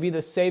necessarily be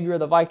the savior of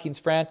the Vikings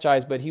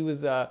franchise, but he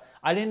was.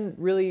 I didn't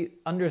really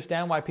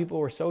understand why people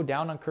were so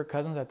down on Kirk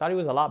Cousins. I thought he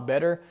was a lot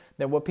better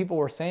than what people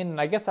were saying,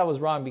 and I guess I was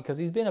wrong because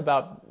he's been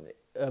about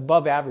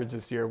above average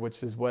this year,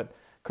 which is what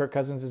Kirk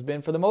Cousins has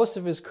been for the most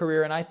of his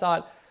career. And I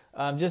thought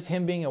just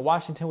him being in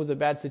Washington was a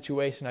bad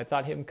situation. I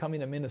thought him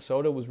coming to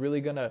Minnesota was really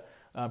going to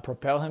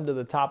propel him to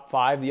the top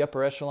 5, the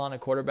upper echelon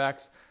of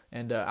quarterbacks.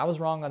 And I was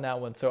wrong on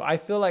that one. So I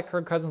feel like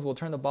Kirk Cousins will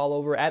turn the ball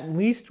over at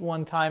least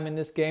one time in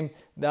this game.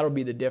 That'll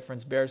be the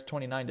difference. Bears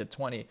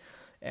 29-20.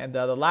 And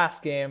the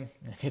last game,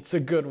 it's a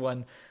good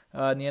one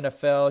in the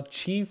NFL.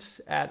 Chiefs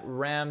at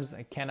Rams.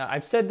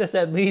 I've said this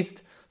at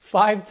least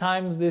 5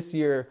 times this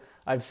year.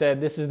 I've said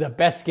this is the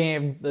best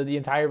game of the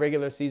entire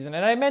regular season,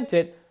 and I meant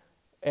it.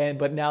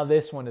 But now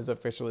this one is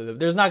officially.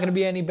 There's not going to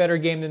be any better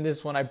game than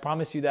this one. I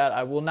promise you that.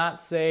 I will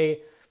not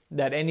say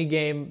that any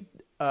game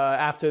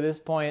after this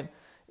point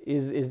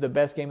is the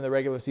best game of the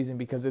regular season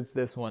because it's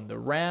this one. The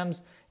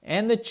Rams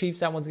and the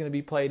Chiefs, that one's going to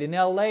be played in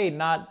L.A.,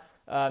 not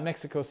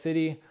Mexico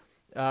City.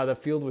 The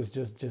field was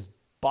just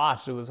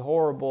botched. It was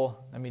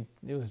horrible. I mean,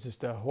 it was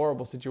just a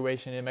horrible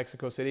situation in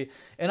Mexico City.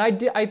 And I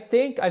feel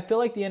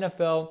like the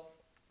NFL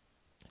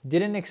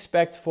didn't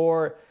expect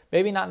for,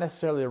 maybe not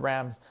necessarily the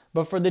Rams,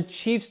 but for the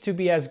Chiefs to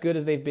be as good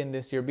as they've been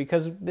this year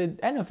because the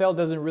NFL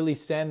doesn't really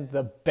send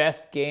the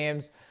best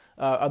games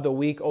of the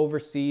week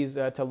overseas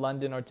to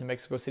London or to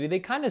Mexico City. They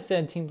kind of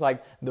send teams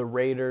like the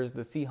Raiders,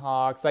 the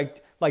Seahawks,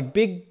 like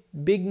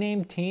big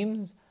name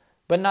teams,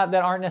 but not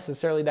that aren't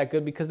necessarily that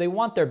good because they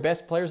want their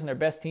best players and their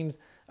best teams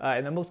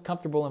in the most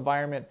comfortable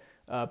environment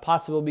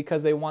possible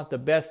because they want the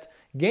best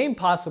game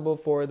possible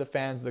for the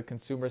fans, the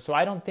consumers. So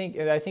I think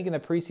in the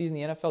preseason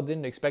the NFL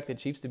didn't expect the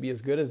Chiefs to be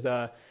as good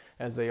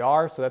as they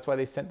are. So that's why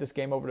they sent this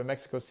game over to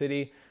Mexico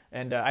City.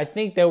 And I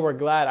think they were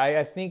glad.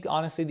 I think,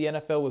 honestly, the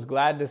NFL was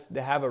glad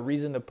to have a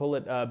reason to pull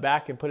it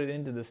back and put it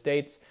into the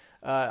States.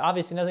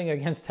 Obviously, nothing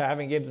against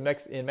having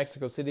games in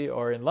Mexico City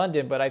or in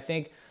London, but I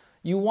think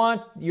you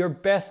want your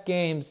best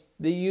games.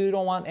 You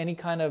don't want any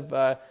kind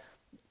of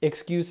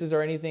excuses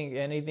or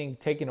anything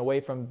taken away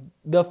from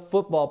the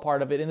football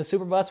part of it. In the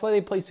Super Bowl, that's why they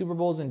play Super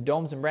Bowls in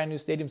domes and brand new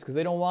stadiums because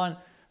they don't want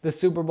the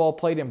Super Bowl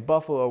played in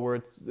Buffalo where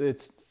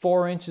it's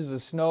 4 inches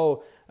of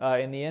snow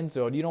in the end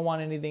zone. You don't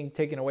want anything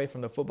taken away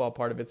from the football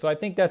part of it. So I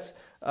think that's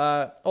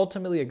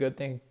ultimately a good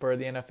thing for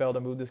the NFL to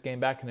move this game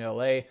back into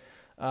LA.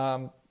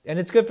 And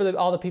it's good for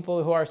all the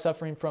people who are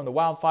suffering from the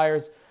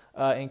wildfires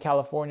in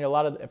California. A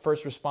lot of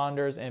first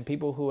responders and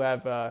people who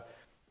have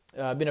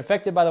been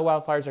affected by the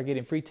wildfires are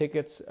getting free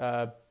tickets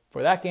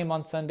for that game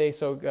on Sunday.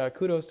 So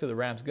kudos to the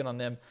Rams. Good on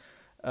them.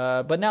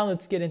 But now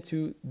let's get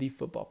into the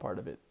football part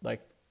of it,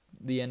 like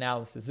the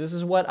analysis. This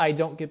is what I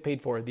don't get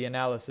paid for, the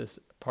analysis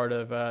part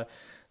of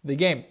the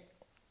game.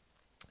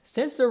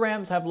 Since the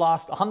Rams have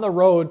lost on the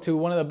road to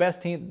one of the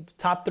best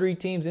top 3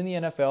 teams in the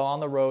NFL on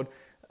the road,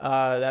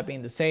 that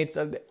being the Saints,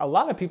 a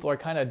lot of people are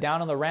kind of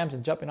down on the Rams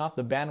and jumping off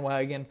the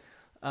bandwagon.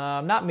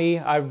 Not me.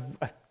 I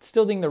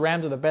still think the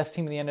Rams are the best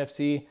team in the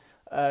NFC.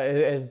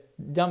 As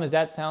dumb as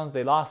that sounds,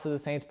 they lost to the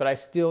Saints, but I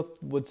still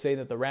would say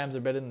that the Rams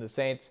are better than the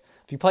Saints.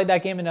 If you played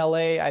that game in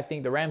LA, I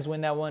think the Rams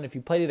win that one. If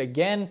you played it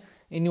again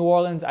in New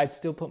Orleans, I'd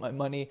still put my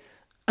money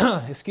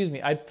I'd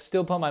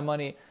still put my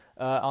money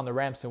on the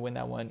Rams to win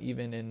that one,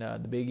 even in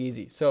the Big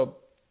Easy. So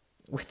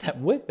with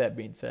that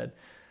being said,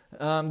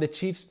 the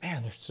Chiefs,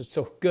 man, they're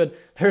so good.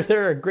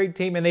 They're a great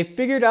team, and they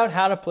figured out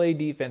how to play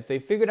defense. They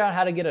figured out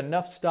how to get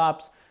enough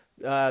stops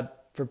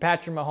for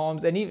Patrick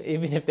Mahomes, and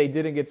even if they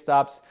didn't get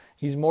stops,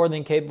 he's more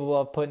than capable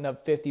of putting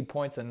up 50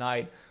 points a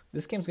night.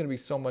 This game's going to be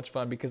so much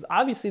fun because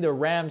obviously the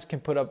Rams can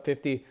put up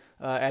 50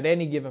 at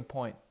any given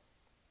point.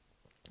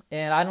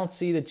 And I don't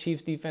see the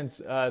Chiefs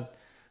defense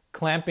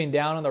clamping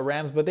down on the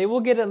Rams, but they will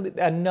get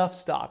enough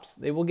stops.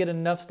 They will get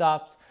enough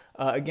stops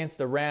against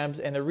the Rams.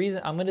 And the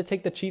reason I'm going to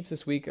take the Chiefs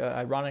this week,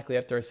 ironically,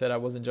 after I said I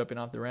wasn't jumping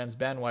off the Rams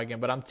bandwagon,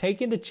 but I'm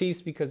taking the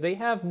Chiefs because they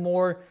have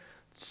more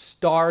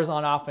stars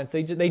on offense.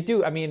 They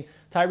do. I mean,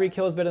 Tyreek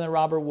Hill is better than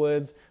Robert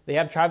Woods. They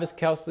have Travis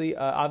Kelce,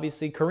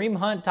 obviously. Kareem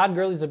Hunt, Todd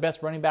Gurley's the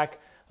best running back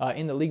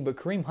in the league, but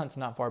Kareem Hunt's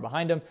not far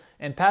behind him.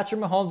 And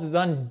Patrick Mahomes is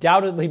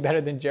undoubtedly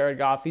better than Jared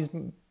Goff. He's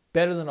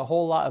better than a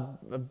whole lot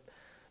of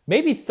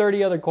maybe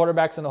 30 other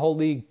quarterbacks in the whole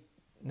league.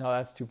 No,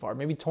 that's too far.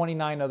 Maybe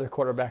 29 other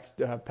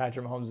quarterbacks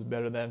Patrick Mahomes is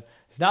better than.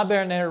 He's not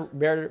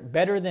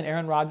better than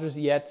Aaron Rodgers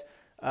yet.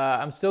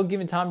 I'm still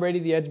giving Tom Brady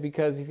the edge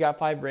because he's got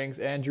 5 rings,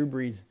 and Drew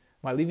Brees.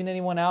 Am I leaving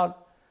anyone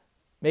out?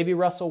 Maybe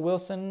Russell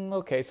Wilson.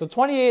 Okay, so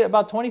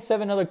about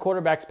 27 other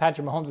quarterbacks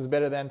Patrick Mahomes is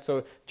better than.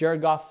 So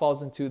Jared Goff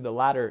falls into the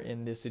latter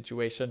in this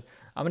situation.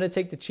 I'm going to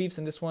take the Chiefs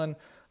in this one.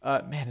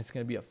 Man, it's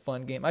going to be a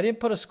fun game. I didn't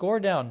put a score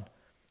down.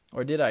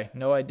 Or did I?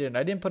 No, I didn't.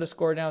 I didn't put a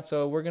score down,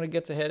 so we're going to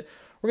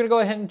go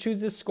ahead and choose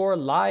this score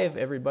live,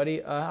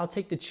 everybody. I'll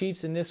take the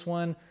Chiefs in this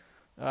one.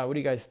 What do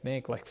you guys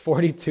think? Like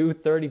 42,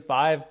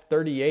 35,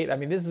 38? I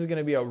mean, this is going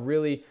to be a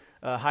really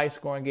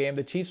high-scoring game.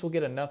 The Chiefs will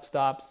get enough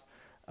stops,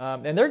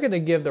 and they're going to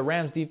give the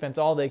Rams defense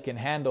all they can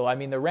handle. I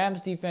mean, the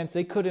Rams defense,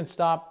 they couldn't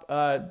stop.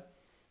 The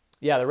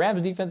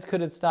Rams defense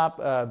couldn't stop.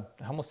 I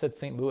almost said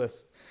St.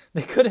 Louis.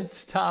 They couldn't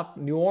stop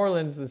New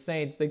Orleans, the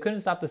Saints. They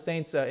couldn't stop the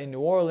Saints in New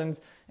Orleans.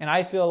 And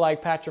I feel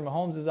like Patrick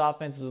Mahomes'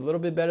 offense is a little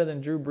bit better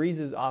than Drew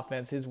Brees'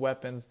 offense, his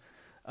weapons.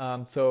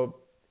 And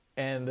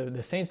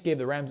the Saints gave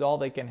the Rams all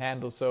they can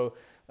handle. So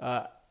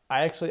I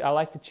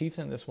like the Chiefs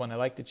in this one. I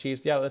like the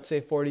Chiefs. Yeah, let's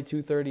say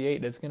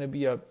 42-38. It's going to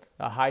be a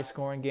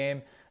high-scoring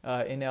game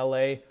in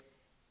L.A.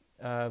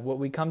 What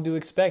we come to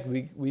expect.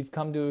 We've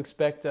come to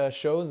expect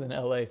shows in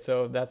L.A.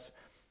 So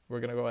we're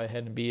going to go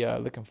ahead and be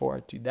looking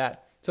forward to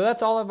that. So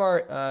that's all of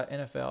our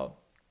NFL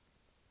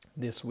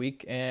this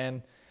week,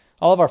 and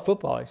all of our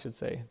football, I should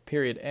say,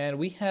 period. And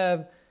we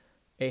have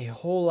a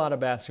whole lot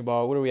of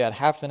basketball. What are we at,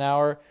 half an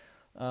hour?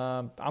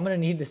 I'm going to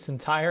need this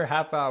entire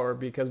half hour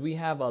because we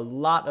have a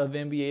lot of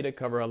NBA to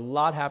cover. A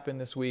lot happened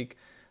this week.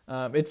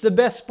 It's the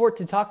best sport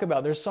to talk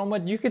about. There's so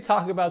much. You could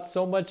talk about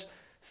so much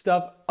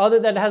stuff other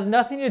that has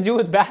nothing to do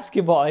with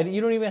basketball. And you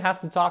don't even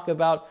have to talk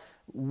about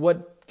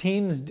what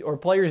teams or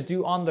players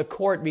do on the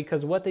court,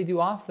 because what they do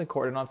off the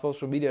court and on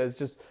social media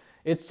is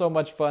it's so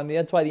much fun.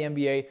 That's why the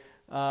NBA,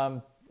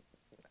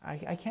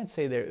 I can't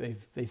say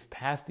they've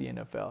passed the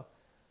NFL.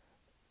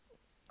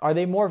 Are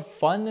they more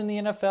fun than the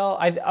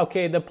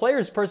NFL? The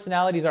players'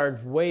 personalities are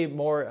way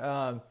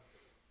more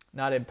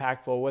not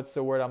impactful. What's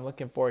the word I'm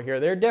looking for here?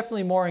 They're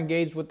definitely more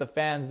engaged with the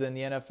fans than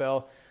the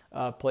NFL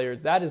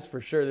players. That is for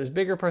sure. There's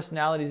bigger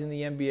personalities in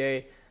the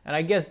NBA, and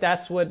I guess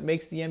that's what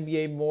makes the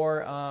NBA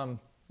more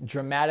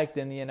dramatic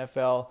than the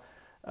NFL,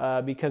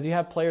 because you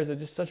have players that are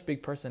just such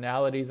big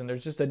personalities, and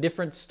there's just a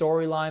different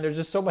storyline. There's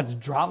just so much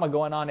drama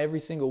going on every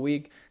single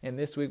week. And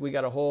this week we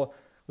got a whole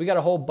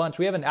bunch.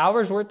 We have an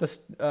hour's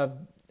worth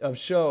of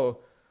show,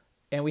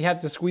 and we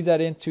have to squeeze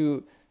that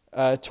into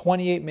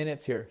 28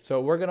 minutes here.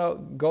 So we're gonna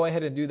go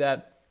ahead and do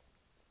that.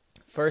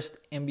 First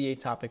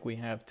NBA topic we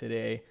have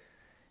today.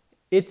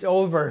 It's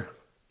over.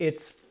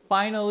 It's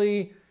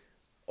finally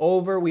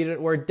over.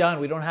 We're done.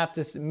 We don't have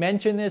to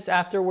mention this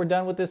after we're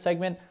done with this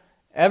segment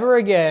ever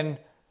again.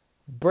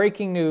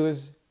 Breaking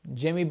news: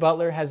 Jimmy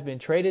Butler has been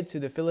traded to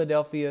the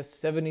Philadelphia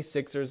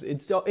 76ers.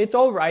 It's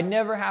over. I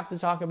never have to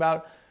talk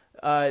about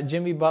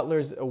Jimmy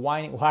Butler's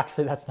whining. Well,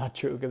 actually, that's not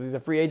true because he's a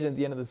free agent at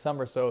the end of the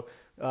summer. So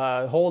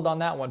hold on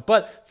that one.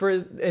 But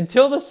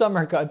until the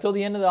summer, until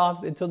the end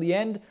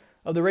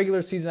of the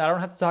regular season, I don't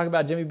have to talk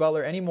about Jimmy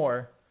Butler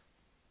anymore.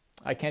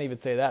 I can't even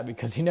say that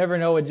because you never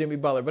know with Jimmy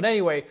Butler. But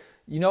anyway,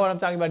 you know what I'm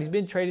talking about. He's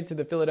been traded to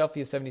the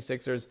Philadelphia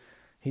 76ers.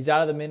 He's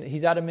out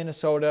of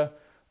Minnesota.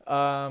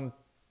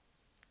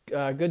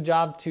 Good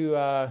job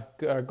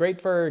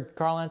great for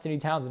Karl Anthony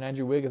Towns and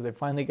Andrew Wiggins. They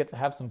finally get to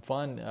have some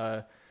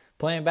fun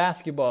playing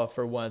basketball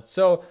for once.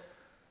 So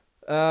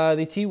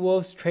the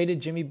T-Wolves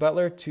traded Jimmy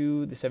Butler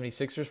to the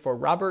 76ers for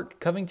Robert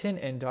Covington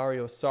and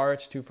Dario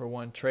Saric,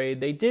 2-for-1 trade.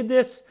 They did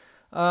this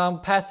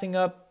passing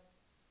up.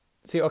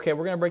 See, okay,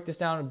 we're going to break this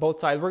down on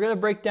both sides. We're going to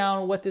break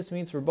down what this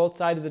means for both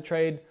sides of the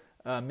trade,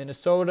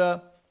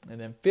 Minnesota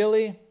and then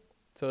Philly.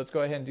 So let's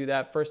go ahead and do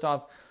that. First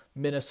off,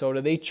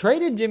 Minnesota. They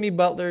traded Jimmy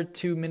Butler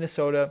to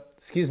Minnesota.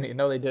 Excuse me.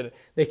 No, they didn't.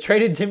 They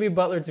traded Jimmy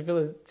Butler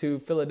to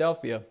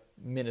Philadelphia.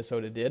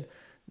 Minnesota did.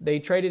 They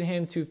traded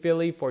him to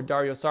Philly for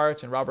Dario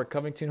Saric and Robert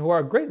Covington, who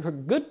are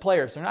good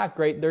players. They're not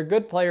great. They're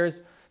good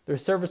players. They're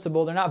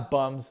serviceable. They're not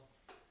bums.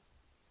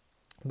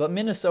 But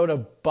Minnesota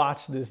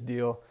botched this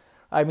deal.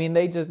 I mean,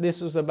 this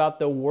was about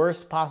the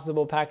worst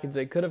possible package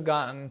they could have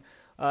gotten.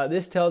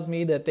 This tells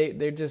me that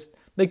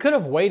they could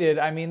have waited.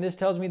 I mean, this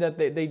tells me that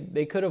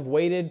they could have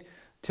waited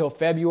till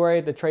February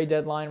at the trade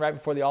deadline, right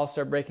before the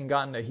All-Star break, and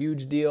gotten a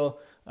huge deal.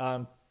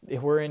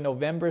 If we're in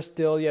November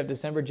still, you have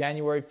December,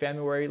 January,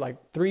 February,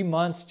 like 3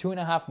 months,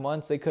 2.5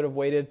 months. They could have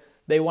waited.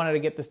 They wanted to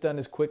get this done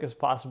as quick as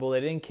possible.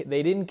 They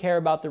didn't care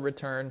about the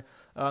return.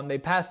 They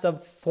passed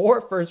up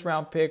 4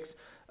 first-round picks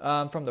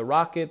from the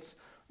Rockets,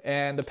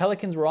 and the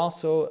Pelicans were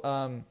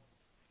also,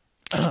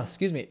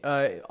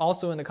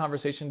 also in the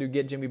conversation to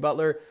get Jimmy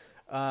Butler.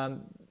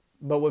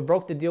 But what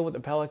broke the deal with the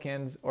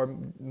Pelicans or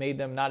made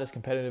them not as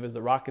competitive as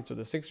the Rockets or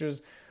the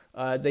Sixers,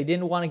 they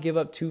didn't want to give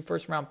up 2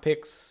 first-round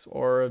picks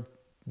or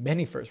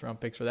many first-round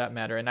picks for that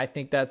matter. And I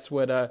think that's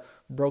what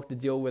broke the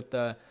deal with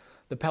the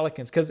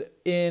Pelicans. Because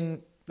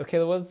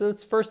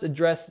let's first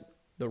address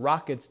the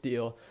Rockets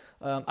deal.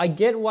 I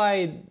get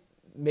why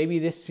maybe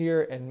this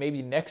year and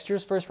maybe next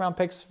year's first-round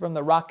picks from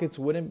the Rockets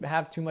wouldn't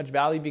have too much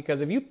value,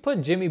 because if you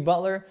put Jimmy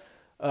Butler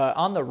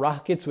on the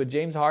Rockets with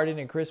James Harden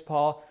and Chris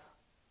Paul,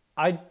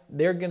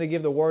 they're going to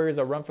give the Warriors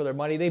a run for their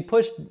money. They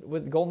pushed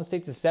with Golden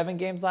State to 7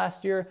 games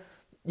last year.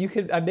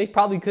 They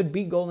probably could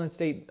beat Golden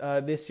State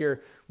this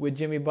year with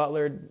Jimmy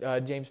Butler,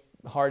 James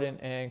Harden,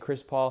 and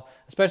Chris Paul,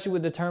 especially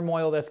with the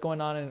turmoil that's going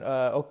on in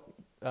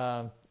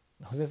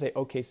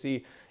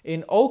OKC.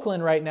 In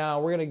Oakland right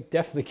now, we're going to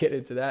definitely get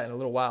into that in a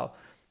little while.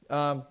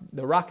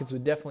 The Rockets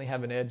would definitely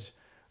have an edge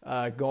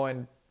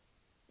playing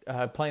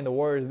the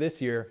Warriors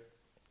this year.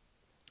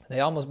 They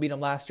almost beat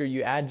them last year.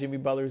 You add Jimmy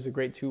Butler, who's a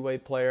great two-way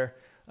player.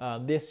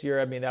 This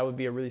year, that would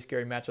be a really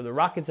scary matchup. The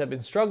Rockets have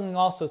been struggling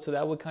also, so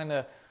that would kind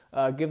of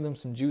give them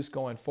some juice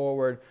going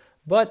forward.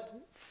 But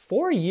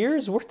 4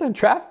 years worth of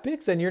draft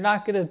picks, and you're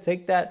not going to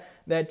take that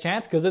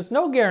chance, because it's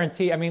no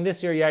guarantee.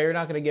 This year, you're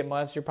not going to get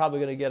much. You're probably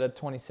going to get a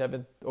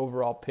 27th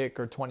overall pick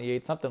or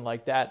 28, something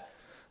like that.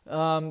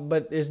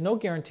 But there's no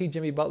guarantee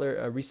Jimmy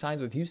Butler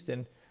re-signs with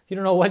Houston. You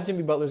don't know what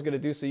Jimmy Butler's going to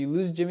do, so you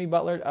lose Jimmy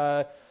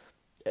Butler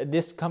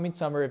this coming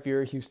summer if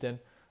you're Houston.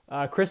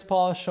 Chris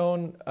Paul has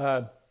shown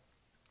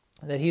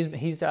that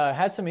he's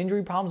had some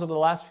injury problems over the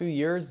last few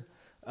years.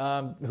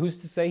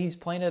 Who's to say he's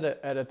playing at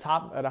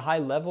a high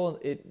level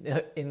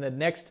in the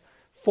next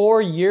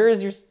 4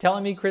 years? You're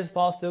telling me Chris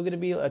Paul's still going to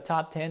be a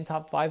top 10,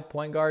 top 5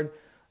 point guard?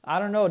 I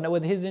don't know.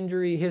 With his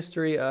injury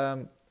history,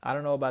 I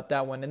don't know about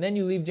that one. And then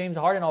you leave James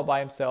Harden all by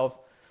himself,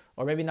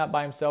 or maybe not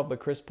by himself,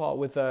 but Chris Paul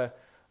with a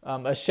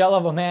shell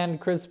of a man,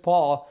 Chris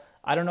Paul.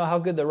 I don't know how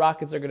good the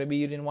Rockets are going to be.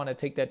 You didn't want to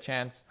take that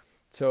chance.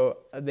 So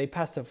they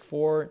passed up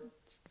four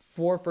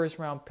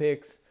first-round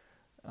picks.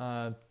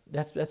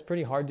 That's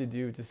pretty hard to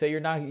do. To say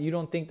you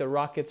don't think the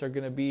Rockets are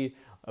going to be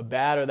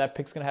bad, or that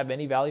pick's going to have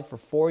any value for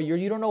 4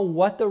 years. You don't know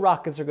what the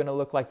Rockets are going to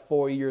look like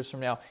 4 years from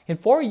now. In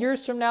 4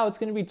 years from now, it's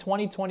going to be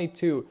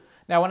 2022.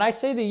 Now, when I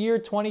say the year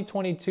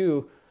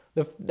 2022,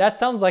 that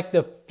sounds like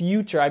the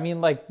future.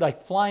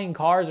 Like flying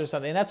cars or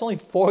something. And that's only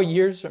 4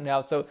 years from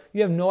now. So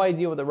you have no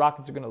idea what the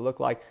Rockets are going to look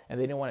like, and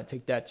they didn't want to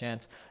take that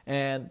chance.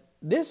 And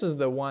this is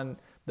the one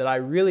that I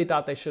really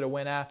thought they should have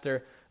went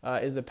after.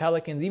 Is the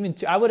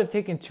Pelicans. I would have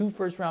taken 2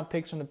 first-round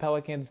picks from the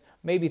Pelicans,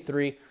 maybe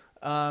 3,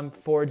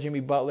 for Jimmy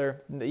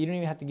Butler. You don't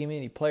even have to give me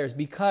any players,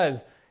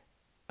 because,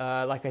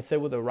 like I said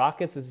with the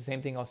Rockets, it's the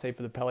same thing I'll say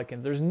for the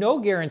Pelicans. There's no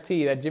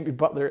guarantee that Jimmy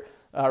Butler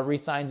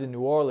re-signs in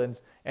New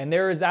Orleans, and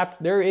there is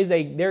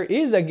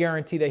a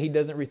guarantee that he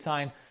doesn't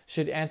re-sign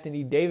should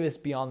Anthony Davis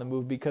be on the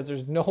move, because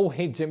there's no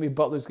way Jimmy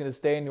Butler's going to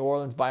stay in New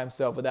Orleans by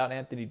himself without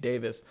Anthony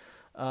Davis.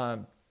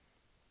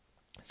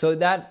 So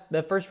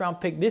the first round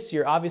pick this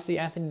year, obviously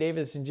Anthony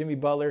Davis and Jimmy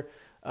Butler,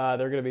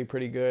 they're going to be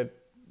pretty good.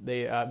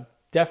 They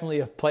definitely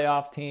a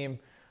playoff team,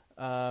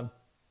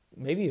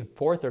 maybe a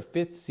 4th or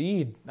 5th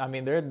seed.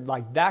 They're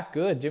like that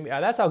good.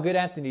 That's how good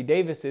Anthony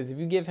Davis is. If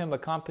you give him a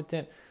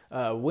competent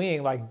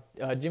wing like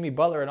Jimmy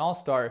Butler, an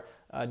all-star,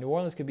 New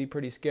Orleans could be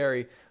pretty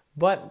scary.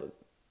 But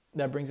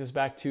that brings us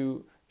back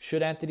to,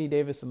 should Anthony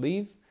Davis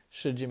leave?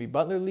 Should Jimmy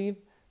Butler leave?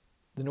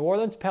 The New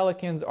Orleans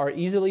Pelicans are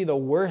easily the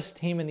worst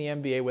team in the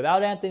NBA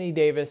without Anthony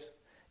Davis,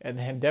 and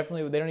then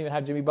definitely they don't even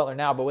have Jimmy Butler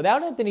now. But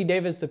without Anthony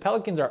Davis, the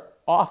Pelicans are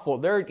awful.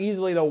 They're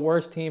easily the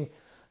worst team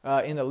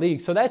in the league.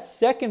 So that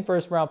second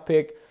first-round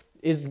pick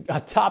is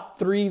a top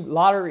 3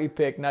 lottery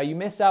pick. Now, you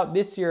miss out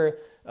this year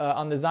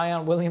on the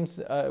Zion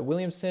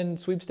Williamson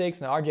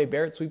sweepstakes and the R.J.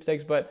 Barrett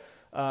sweepstakes, but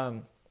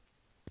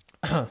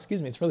excuse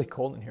me, it's really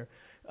cold in here.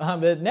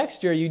 But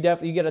next year, you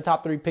get a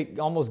top 3 pick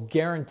almost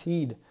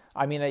guaranteed.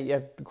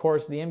 Of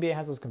course, the NBA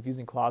has those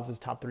confusing clauses: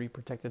 top 3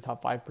 protected,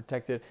 top 5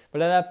 protected.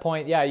 But at that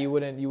point, you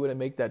wouldn't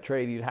make that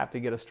trade. You'd have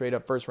to get a straight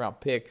up first round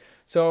pick.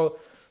 So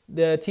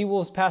the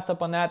T-Wolves passed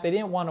up on that. They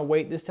didn't want to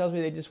wait. This tells me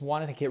they just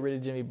wanted to get rid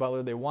of Jimmy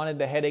Butler. They wanted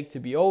the headache to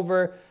be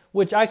over,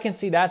 which I can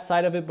see that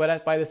side of it.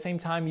 But by the same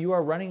time, you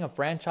are running a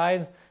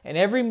franchise, and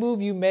every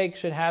move you make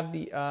should have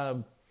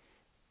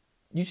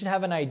you should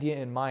have an idea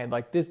in mind.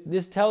 Like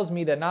this tells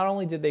me that not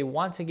only did they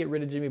want to get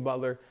rid of Jimmy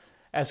Butler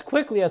as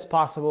quickly as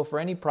possible for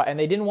any price, and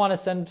they didn't want to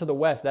send him to the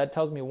West. That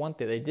tells me one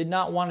thing. They did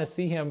not want to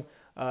see him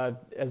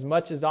as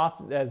much as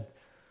often as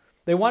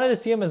they wanted to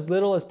see him as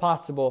little as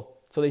possible.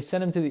 So they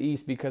sent him to the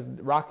East, because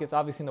the Rockets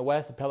obviously in the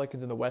West, the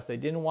Pelicans in the West. They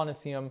didn't want to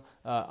see him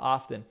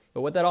often.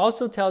 But what that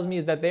also tells me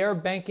is that they are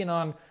banking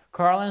on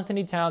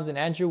Karl-Anthony Towns and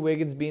Andrew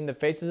Wiggins being the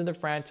faces of the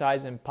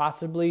franchise and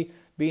possibly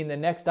being the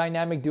next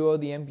dynamic duo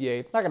of the NBA.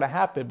 It's not going to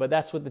happen, but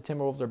that's what the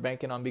Timberwolves are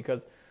banking on,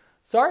 because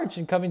Sarge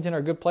and Covington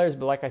are good players,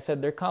 but like I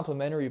said, they're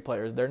complementary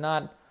players. They're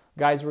not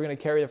guys who are going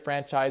to carry the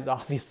franchise.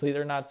 Obviously,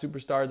 they're not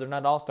superstars. They're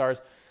not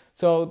all-stars.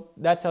 So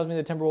that tells me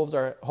the Timberwolves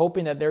are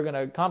hoping that they're going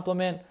to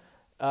complement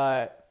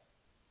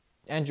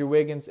Andrew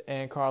Wiggins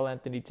and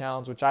Karl-Anthony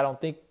Towns, which I don't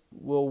think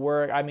will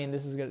work. I mean,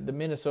 the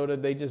Minnesota,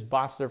 they just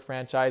botched their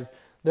franchise.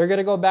 They're going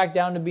to go back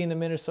down to being the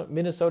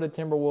Minnesota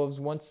Timberwolves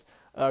once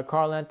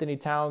Karl-Anthony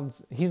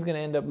Towns, he's going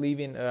to end up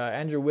leaving.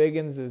 Andrew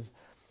Wiggins,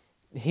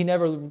 he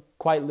never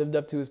quite lived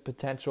up to his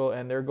potential,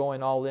 and they're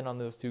going all in on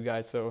those two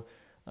guys. So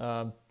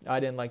I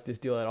didn't like this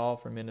deal at all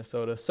for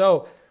Minnesota.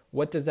 So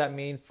what does that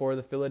mean for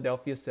the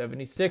Philadelphia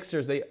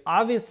 76ers? They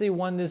obviously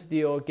won this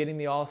deal, getting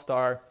the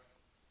All-Star,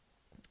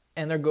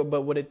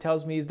 but what it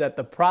tells me is that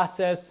the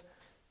process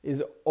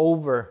is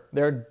over.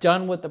 They're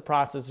done with the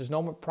process. There's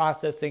no more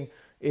processing.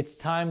 It's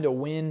time to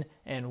win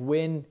and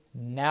win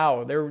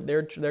now.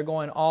 They're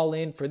going all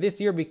in for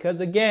this year because,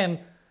 again,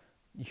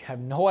 you have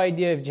no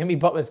idea if Jimmy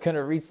Butler's going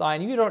to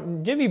re-sign.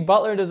 Jimmy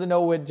Butler doesn't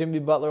know what Jimmy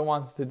Butler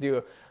wants to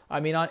do.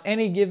 I mean, on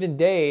any given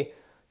day,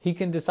 he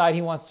can decide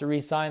he wants to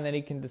re-sign, then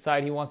he can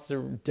decide he wants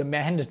to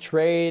demand a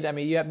trade. I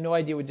mean, you have no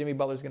idea what Jimmy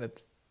Butler's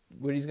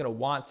what he's going to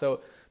want.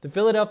 So the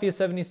Philadelphia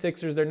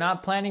 76ers, they're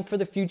not planning for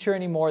the future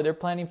anymore. They're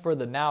planning for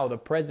the now, the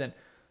present.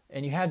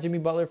 And you have Jimmy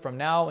Butler from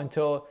now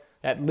until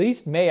at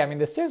least May. I mean,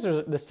 the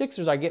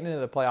Sixers are getting into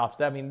the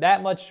playoffs. I mean,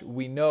 that much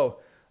we know.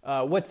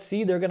 What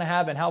seed they're going to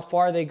have and how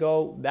far they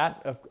go,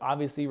 that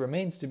obviously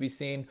remains to be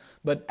seen.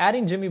 But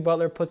adding Jimmy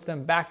Butler puts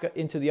them back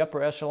into the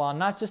upper echelon,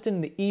 not just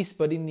in the East,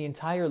 but in the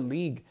entire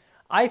league.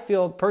 I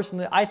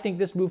think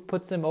this move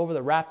puts them over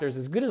the Raptors.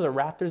 As good as the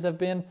Raptors have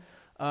been,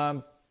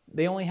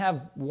 they only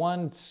have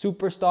one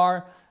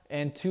superstar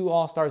and two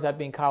All-Stars, that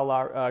being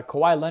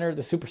Kawhi Leonard,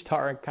 the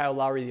superstar, and Kyle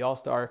Lowry, the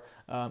All-Star.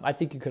 I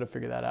think you could have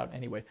figured that out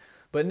anyway.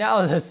 But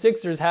now the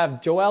Sixers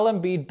have Joel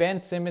Embiid,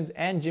 Ben Simmons,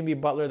 and Jimmy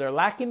Butler. They're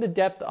lacking the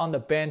depth on the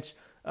bench.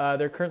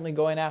 They're currently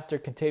going after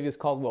Kentavious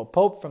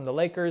Caldwell-Pope from the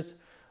Lakers.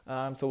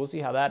 So we'll see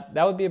how that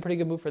would be a pretty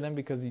good move for them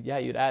because,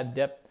 you'd add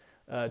depth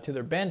to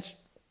their bench.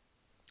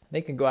 They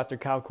can go after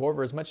Kyle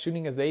Korver, as much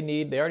shooting as they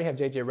need. They already have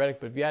J.J.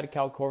 Redick, but if you add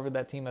Kyle Korver,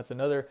 that team, that's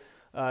another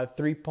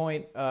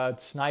three-point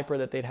sniper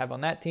that they'd have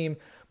on that team.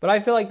 But I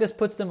feel like this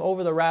puts them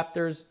over the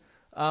Raptors.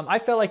 I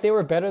felt like they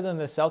were better than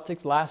the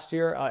Celtics last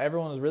year.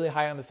 Everyone was really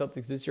high on the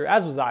Celtics this year,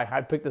 as was I.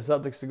 I picked the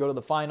Celtics to go to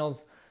the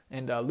finals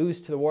and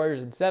lose to the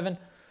Warriors in 7.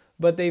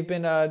 But they've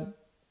been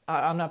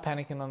I'm not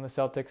panicking on the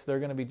Celtics. They're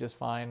going to be just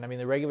fine. I mean,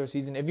 the regular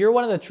season, if you're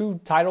one of the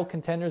true title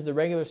contenders, the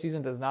regular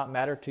season does not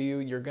matter to you.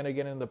 You're going to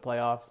get into the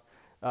playoffs.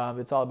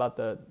 It's all about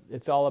the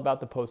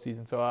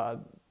postseason. So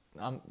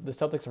the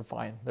Celtics are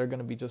fine. They're going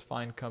to be just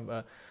fine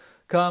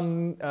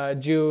come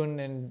June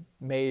and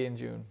May and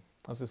June.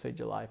 I was going to say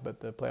July, but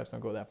the playoffs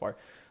don't go that far.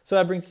 So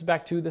that brings us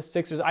back to the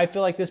Sixers. I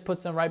feel like this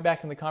puts them right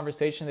back in the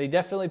conversation. They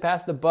definitely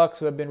passed the Bucks,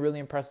 who have been really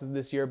impressive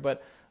this year.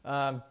 But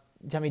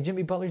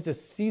Jimmy Butler's a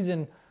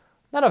seasoned,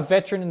 not a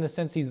veteran in the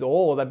sense he's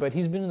old, but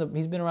he's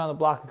been around the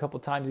block a couple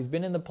times. He's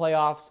been in the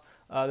playoffs.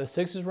 The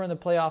Sixers were in the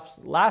playoffs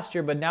last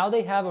year, but now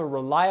they have a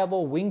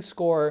reliable wing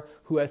scorer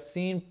who has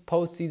seen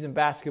postseason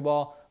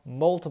basketball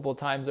multiple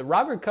times.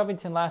 Robert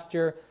Covington last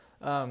year,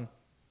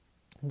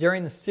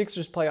 during the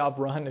Sixers playoff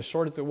run, as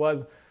short as it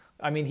was,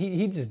 I mean,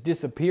 he just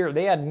disappeared.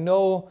 They had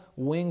no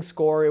wing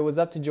scorer. It was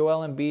up to Joel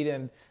Embiid,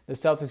 and the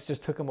Celtics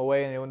just took him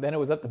away. And then it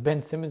was up to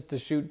Ben Simmons to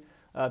shoot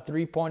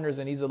three-pointers,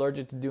 and he's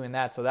allergic to doing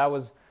that. So that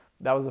was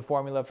the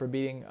formula for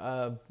beating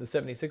the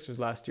 76ers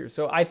last year.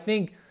 So I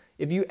think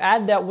if you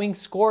add that wing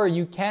scorer,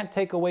 you can't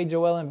take away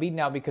Joel Embiid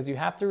now because you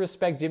have to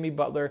respect Jimmy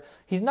Butler.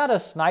 He's not a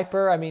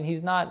sniper. I mean,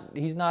 he's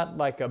not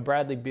like a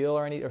Bradley Beal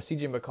or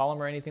C.J. McCollum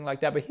or anything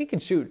like that, but he can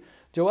shoot.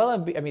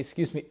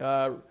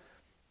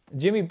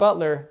 Jimmy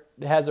Butler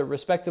has a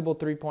respectable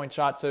three-point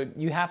shot, so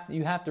you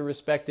have to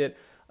respect it.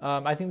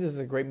 I think this is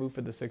a great move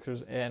for the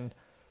Sixers, and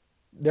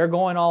they're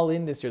going all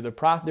in this year.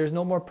 There's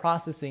no more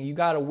processing. You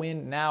got to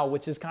win now,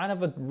 which is kind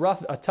of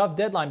a tough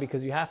deadline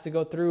because you have to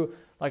go through,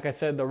 like I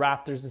said, the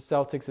Raptors, the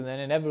Celtics, and then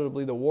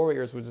inevitably the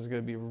Warriors, which is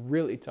going to be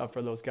really tough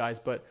for those guys.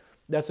 But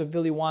that's what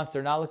Philly wants.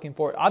 They're not looking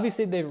for it.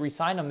 Obviously, they've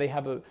re-signed them. They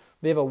have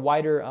a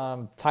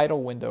wider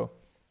title window.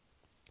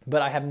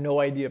 But I have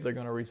no idea if they're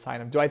going to re-sign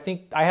him.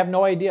 I have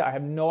no idea. I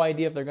have no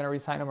idea if they're going to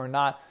re-sign him or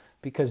not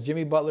because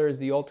Jimmy Butler is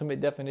the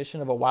ultimate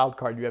definition of a wild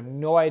card. You have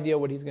no idea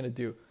what he's going to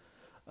do.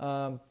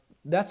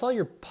 That's all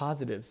your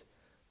positives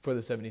for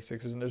the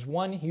 76ers. And there's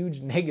one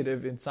huge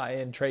negative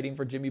in trading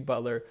for Jimmy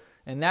Butler,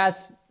 and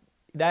that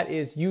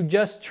is you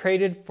just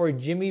traded for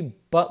Jimmy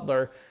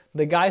Butler,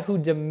 the guy who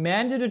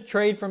demanded a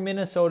trade from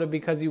Minnesota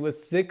because he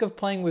was sick of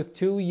playing with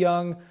two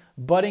young,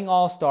 budding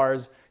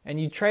all-stars, and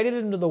you traded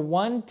him to the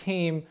one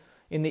team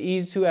in the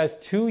East who has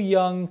two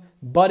young,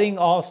 budding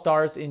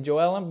all-stars in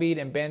Joel Embiid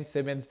and Ben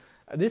Simmons.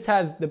 This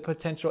has the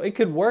potential. It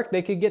could work.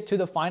 They could get to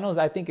the finals.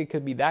 I think it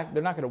could be that.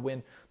 They're not going to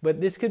win.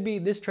 But this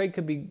trade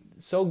could be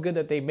so good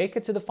that they make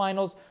it to the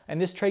finals, and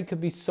this trade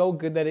could be so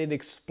good that it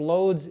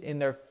explodes in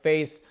their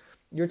face.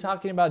 You're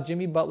talking about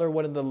Jimmy Butler,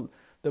 one of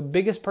the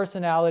biggest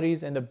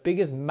personalities and the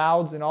biggest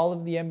mouths in all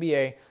of the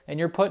NBA, and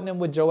you're putting him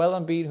with Joel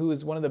Embiid, who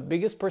is one of the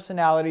biggest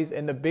personalities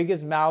and the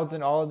biggest mouths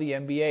in all of the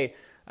NBA.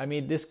 I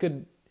mean, this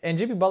could, and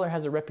Jimmy Butler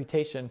has a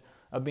reputation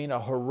of being a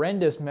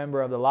horrendous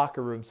member of the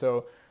locker room.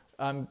 So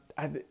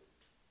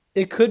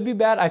it could be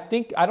bad.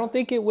 I don't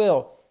think it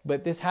will,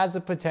 but this has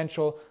the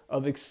potential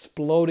of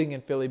exploding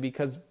in Philly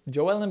because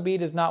Joel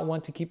Embiid is not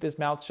one to keep his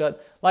mouth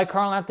shut like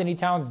Karl-Anthony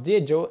Towns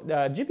did.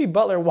 Jimmy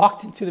Butler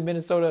walked into the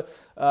Minnesota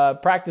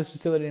practice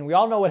facility, and we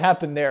all know what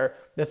happened there.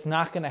 That's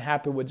not going to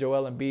happen with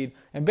Joel Embiid.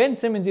 And Ben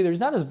Simmons either. He's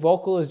not as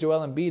vocal as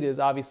Joel Embiid is,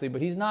 obviously,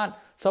 but he's not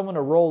someone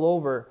to roll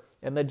over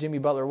and let Jimmy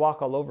Butler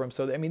walk all over him.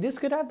 So, I mean, this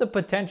could have the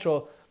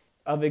potential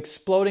of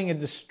exploding and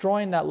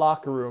destroying that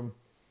locker room.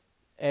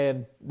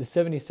 And the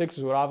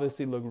 76ers would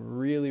obviously look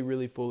really,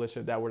 really foolish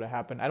if that were to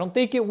happen. I don't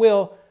think it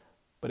will,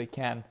 but it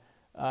can.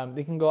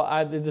 They can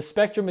go. The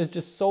spectrum is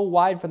just so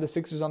wide for the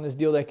Sixers on this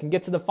deal. They can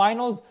get to the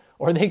finals,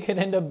 or they could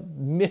end up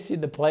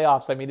missing the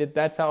playoffs. I mean,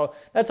 that's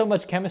how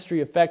much chemistry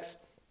affects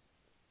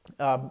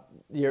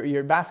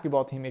your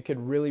basketball team. It could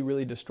really,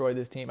 really destroy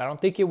this team. I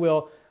don't think it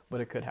will, but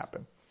it could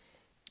happen.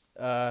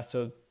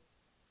 So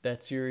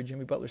that's your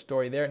Jimmy Butler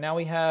story there. Now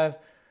we have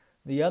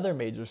the other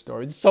major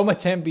story. There's so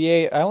much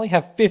NBA. I only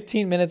have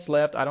 15 minutes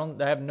left. I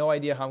have no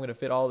idea how I'm going to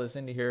fit all this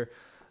into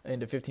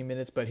 15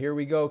 minutes, but here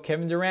we go.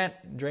 Kevin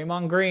Durant,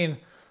 Draymond Green,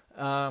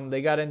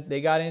 they got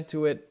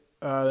into it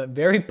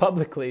very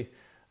publicly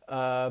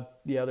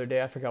the other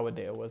day. I forgot what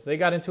day it was. They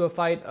got into a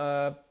fight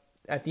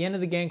at the end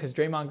of the game because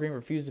Draymond Green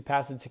refused to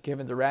pass it to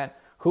Kevin Durant,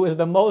 who is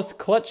the most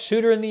clutch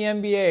shooter in the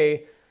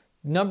NBA.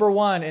 Number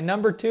one, and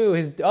number two,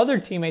 his other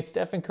teammate,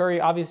 Stephen Curry,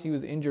 obviously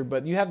was injured,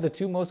 but you have the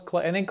two most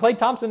and then Klay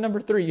Thompson,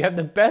 number three. You have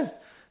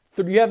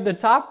you have the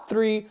top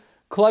three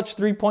clutch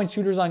three-point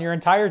shooters on your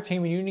entire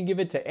team, and you didn't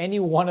give it to any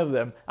one of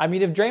them. I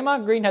mean, if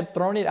Draymond Green had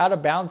thrown it out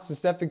of bounds to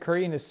Stephen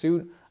Curry in his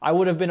suit, I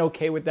would have been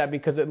okay with that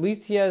because at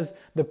least he has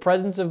the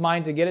presence of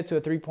mind to get it to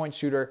a three-point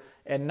shooter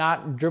and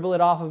not dribble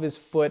it off of his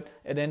foot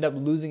and end up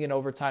losing in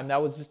overtime.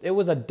 It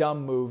was a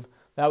dumb move.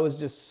 That was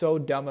just so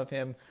dumb of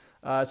him.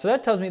 So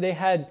that tells me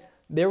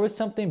there was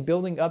something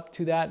building up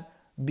to that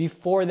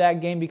before that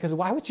game, because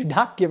why would you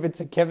not give it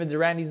to Kevin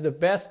Durant? He's the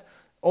best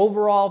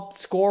overall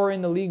scorer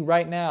in the league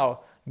right now,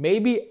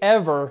 maybe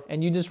ever,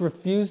 and you just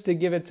refused to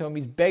give it to him.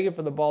 He's begging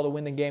for the ball to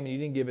win the game, and you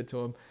didn't give it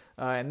to him.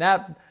 And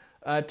that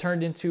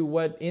turned into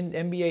what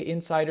NBA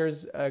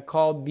insiders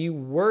called the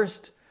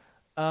worst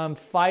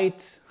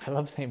fight. I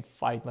love saying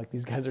fight. Like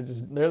these guys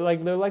they're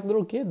like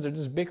little kids. They're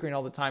just bickering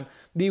all the time.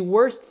 The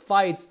worst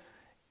fights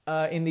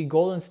in the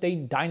Golden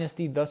State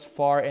dynasty thus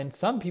far, and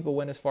some people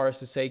went as far as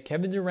to say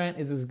Kevin Durant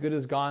is as good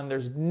as gone.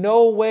 There's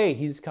no way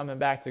he's coming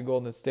back to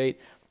Golden State,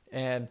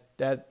 and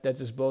that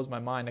just blows my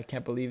mind. I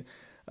can't believe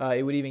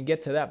it would even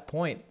get to that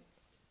point.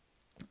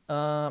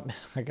 I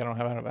don't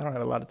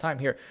have a lot of time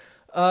here.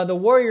 The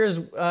Warriors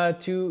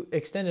to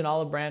extend an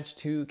olive branch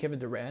to Kevin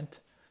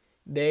Durant.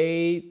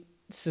 They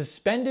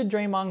suspended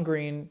Draymond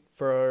Green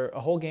for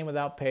a whole game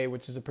without pay,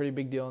 which is a pretty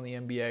big deal in the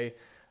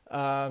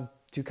NBA.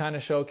 To kind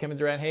of show Kevin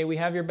Durant, hey, we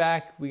have your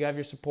back, we have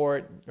your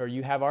support, or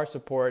you have our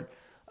support.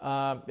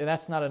 And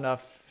that's not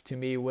enough to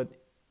me. What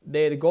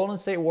the Golden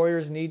State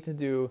Warriors need to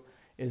do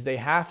is they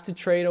have to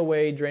trade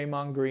away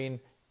Draymond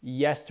Green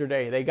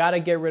yesterday. They got to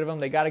get rid of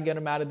him. They got to get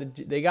him out of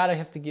they got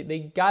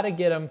to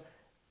get him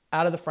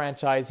out of the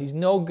franchise. He's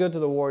no good to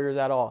the Warriors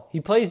at all.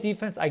 He plays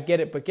defense, I get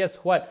it, but guess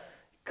what?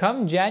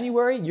 Come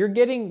January, you're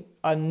getting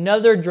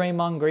another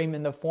Draymond Green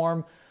in the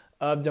form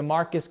of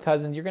DeMarcus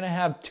Cousins. You're going to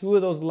have two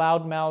of those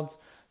loudmouths,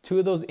 two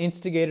of those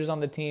instigators on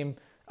the team,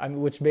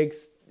 which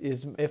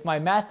if my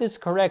math is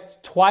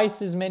correct,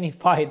 twice as many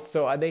fights.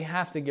 So they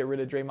have to get rid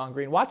of Draymond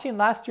Green. Watching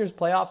last year's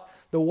playoffs,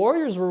 the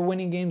Warriors were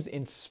winning games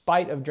in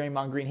spite of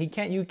Draymond Green.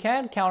 You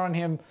can't count on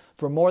him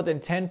for more than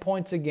 10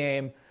 points a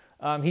game.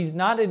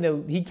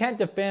 He can't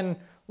defend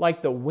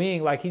like the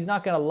wing. Like he's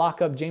not going to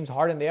lock up James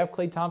Harden. They have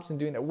Klay Thompson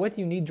doing that. What do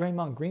you need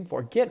Draymond Green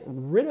for? Get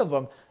rid of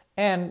him.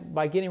 And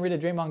by getting rid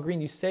of Draymond Green,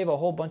 you save a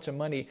whole bunch of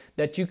money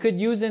that you could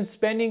use in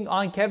spending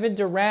on Kevin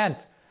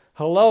Durant.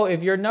 Hello,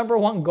 if your number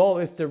one goal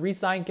is to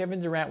re-sign Kevin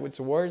Durant, which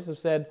the Warriors have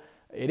said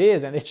it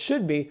is, and it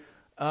should be,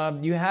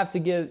 you have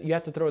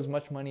to throw as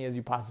much money as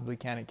you possibly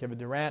can at Kevin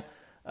Durant.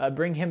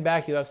 Bring him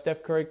back. You have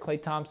Steph Curry,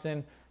 Klay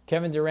Thompson,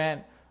 Kevin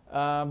Durant,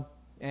 and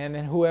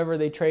then whoever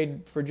they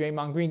trade for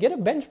Draymond Green. Get a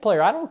bench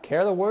player. I don't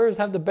care. The Warriors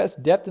have the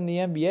best depth in the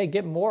NBA.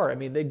 Get more. I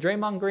mean,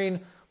 Draymond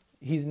Green,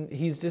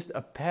 he's just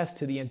a pest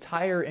to the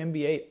entire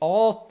NBA.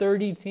 All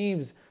 30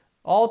 teams,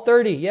 all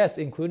 30, yes,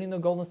 including the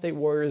Golden State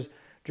Warriors.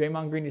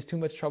 Draymond Green is too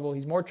much trouble.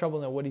 He's more trouble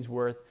than what he's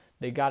worth.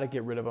 They got to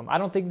get rid of him. I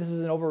don't think this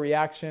is an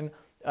overreaction.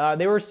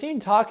 They were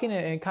seen talking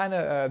and kind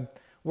of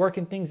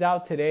working things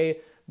out today.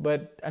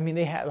 But, I mean,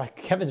 they had, like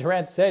Kevin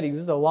Durant said, this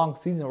is a long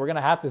season. We're going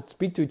to have to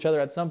speak to each other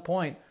at some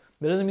point.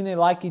 That doesn't mean they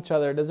like each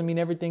other. It doesn't mean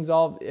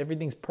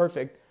everything's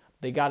perfect.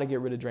 They got to get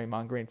rid of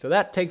Draymond Green. So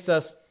that takes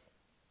us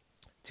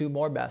to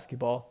more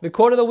basketball. The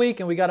quote of the week,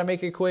 and we got to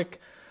make it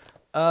quick.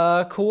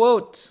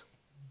 Quote.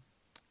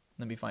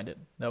 Let me find it.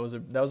 That was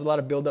a lot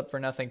of build up for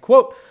nothing.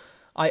 Quote,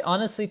 I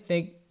honestly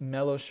think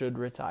Melo should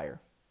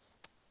retire.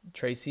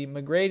 Tracy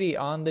McGrady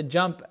on the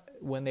jump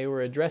when they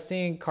were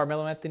addressing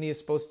Carmelo Anthony is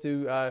supposed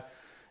to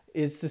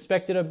is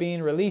suspected of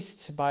being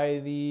released by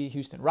the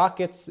Houston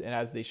Rockets, and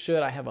as they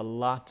should. I have a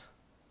lot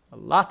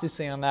to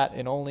say on that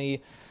in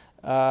only,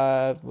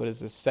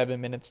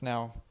 7 minutes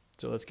now,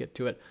 so let's get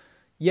to it.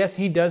 Yes,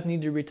 he does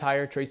need to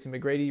retire. Tracy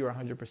McGrady, you're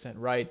 100%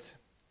 right.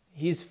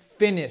 He's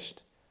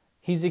finished,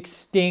 he's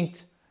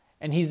extinct,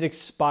 and he's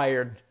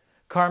expired.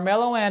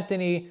 Carmelo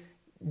Anthony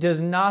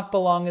does not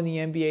belong in the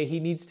NBA. He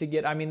needs to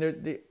get,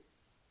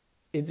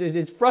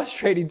 it's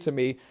frustrating to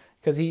me,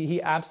 because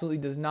he absolutely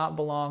does not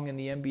belong in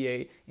the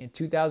NBA in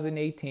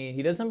 2018.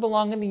 He doesn't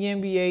belong in the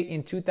NBA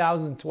in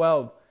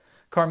 2012.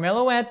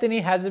 Carmelo Anthony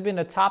hasn't been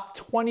a top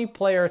 20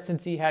 player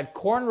since he had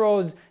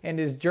cornrows and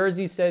his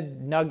jersey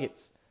said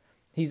Nuggets.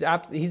 He's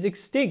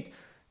extinct.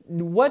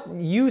 What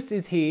use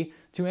is he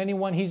to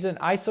anyone? He's an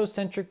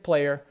isocentric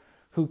player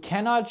who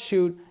cannot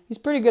shoot. He's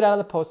pretty good out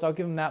of the post, I'll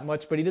give him that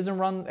much, but he doesn't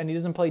run and he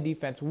doesn't play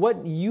defense.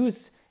 What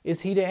use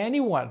is he to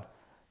anyone?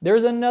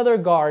 There's another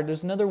guard,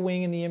 there's another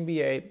wing in the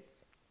NBA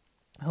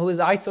who is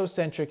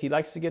isocentric. He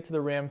likes to get to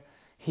the rim.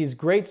 He's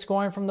great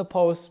scoring from the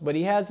post, but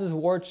he has his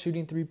warts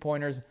shooting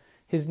three-pointers.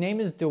 His name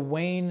is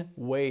Dwayne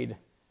Wade.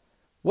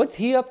 What's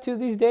he up to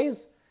these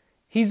days?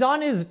 He's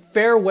on his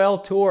farewell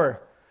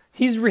tour.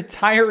 He's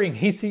retiring.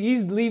 He's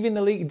leaving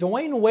the league.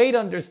 Dwayne Wade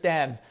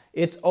understands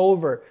it's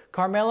over.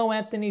 Carmelo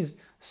Anthony's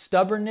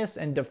stubbornness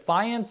and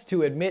defiance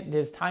to admit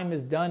his time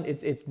is done,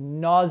 it's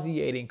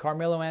nauseating.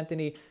 Carmelo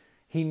Anthony,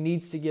 he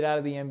needs to get out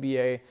of the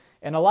NBA.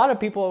 And a lot of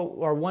people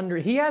are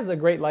wondering, he has a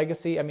great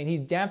legacy. I mean, he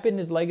dampened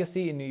his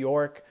legacy in New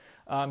York.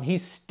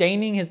 He's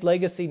staining his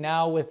legacy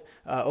now with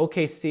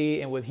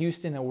OKC and with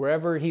Houston and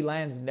wherever he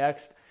lands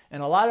next.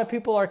 And a lot of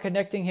people are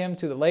connecting him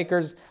to the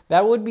Lakers.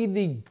 That would be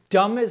the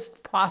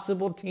dumbest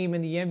possible team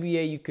in the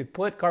NBA you could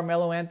put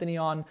Carmelo Anthony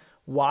on.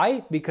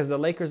 Why? Because the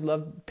Lakers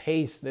love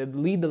pace. They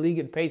lead the league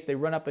in pace. They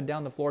run up and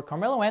down the floor.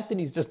 Carmelo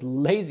Anthony's just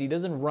lazy. He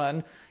doesn't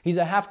run. He's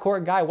a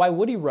half-court guy. Why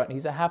would he run?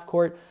 He's a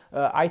half-court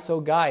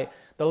ISO guy.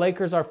 The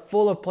Lakers are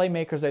full of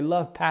playmakers. They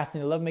love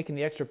passing. They love making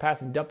the extra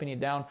pass and dumping it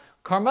down.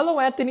 Carmelo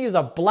Anthony is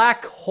a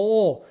black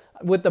hole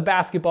with the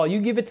basketball. You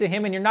give it to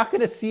him and you're not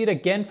going to see it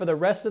again for the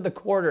rest of the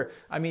quarter.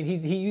 I mean,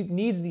 he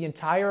needs the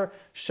entire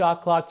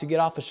shot clock to get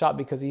off a shot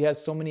because he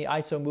has so many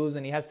ISO moves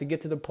and he has to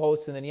get to the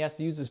post and then he has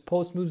to use his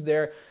post moves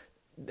there.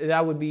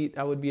 That would be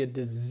a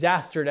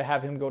disaster to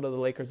have him go to the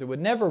Lakers. It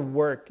would never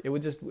work. It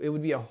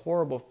would be a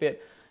horrible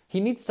fit. He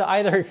needs to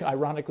either,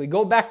 ironically,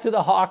 go back to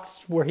the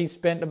Hawks where he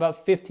spent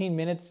about 15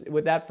 minutes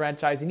with that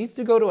franchise. He needs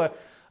to go to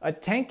a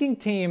tanking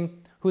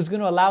team who's going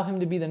to allow him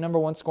to be the number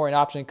one scoring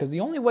option, because the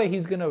only way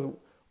he's going to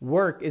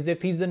work is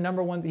if he's the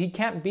number one. He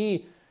can't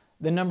be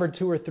the number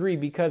 2 or 3,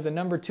 because a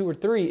number 2 or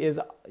 3 is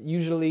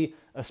usually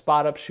a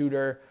spot-up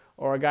shooter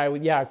or a guy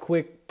with, a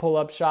quick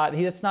pull-up shot.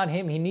 That's not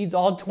him. He needs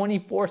all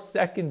 24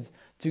 seconds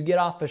to get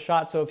off a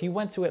shot. So if he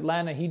went to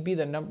Atlanta, he'd be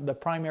the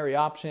primary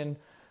option.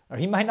 Or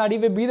he might not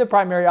even be the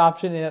primary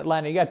option in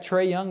Atlanta. You got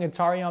Trae Young and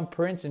Taurean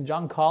Prince and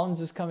John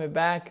Collins is coming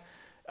back.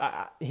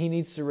 He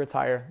needs to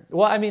retire.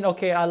 Well, I mean,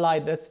 okay, I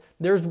lied.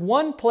 There is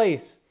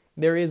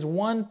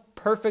one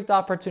perfect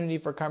opportunity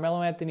for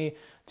Carmelo Anthony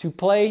to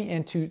play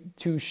and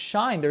to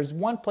shine. There's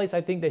one place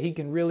I think that he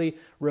can really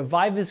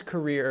revive his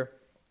career,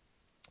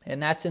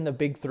 and that's in the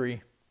Big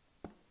Three.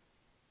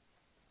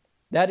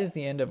 That is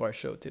the end of our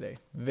show today.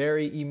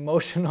 Very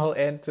emotional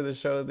end to the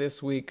show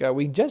this week.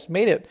 We just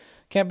made it.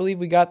 Can't believe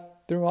we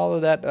got through all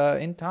of that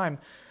in time.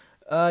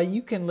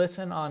 You can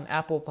listen on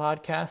Apple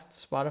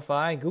Podcasts,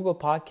 Spotify, Google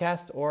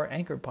Podcasts, or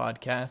Anchor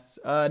Podcasts.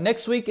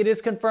 Next week, it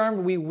is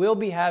confirmed we will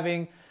be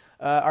having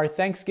our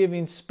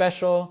Thanksgiving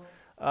special.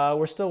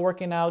 We're still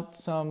working out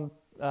some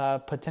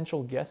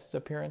potential guest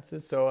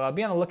appearances, so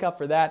be on the lookout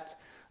for that.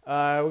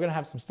 We're going to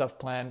have some stuff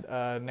planned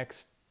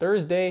next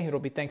Thursday.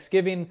 It'll be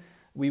Thanksgiving.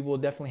 We will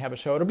definitely have a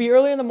show. It'll be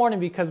early in the morning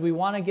because we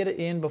want to get it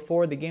in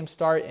before the games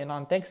start. And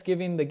on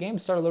Thanksgiving, the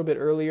games start a little bit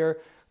earlier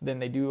than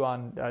they do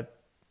on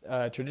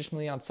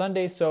traditionally on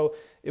Sunday. So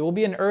it will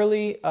be an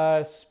early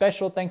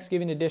special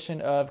Thanksgiving edition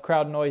of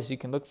Crowd Noise. You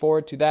can look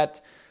forward to that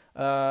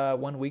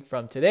 1 week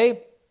from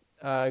today.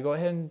 Go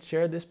ahead and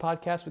share this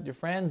podcast with your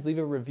friends. Leave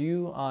a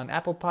review on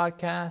Apple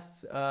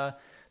Podcasts.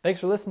 Thanks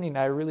for listening.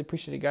 I really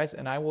appreciate it, guys.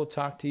 And I will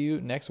talk to you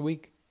next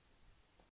week.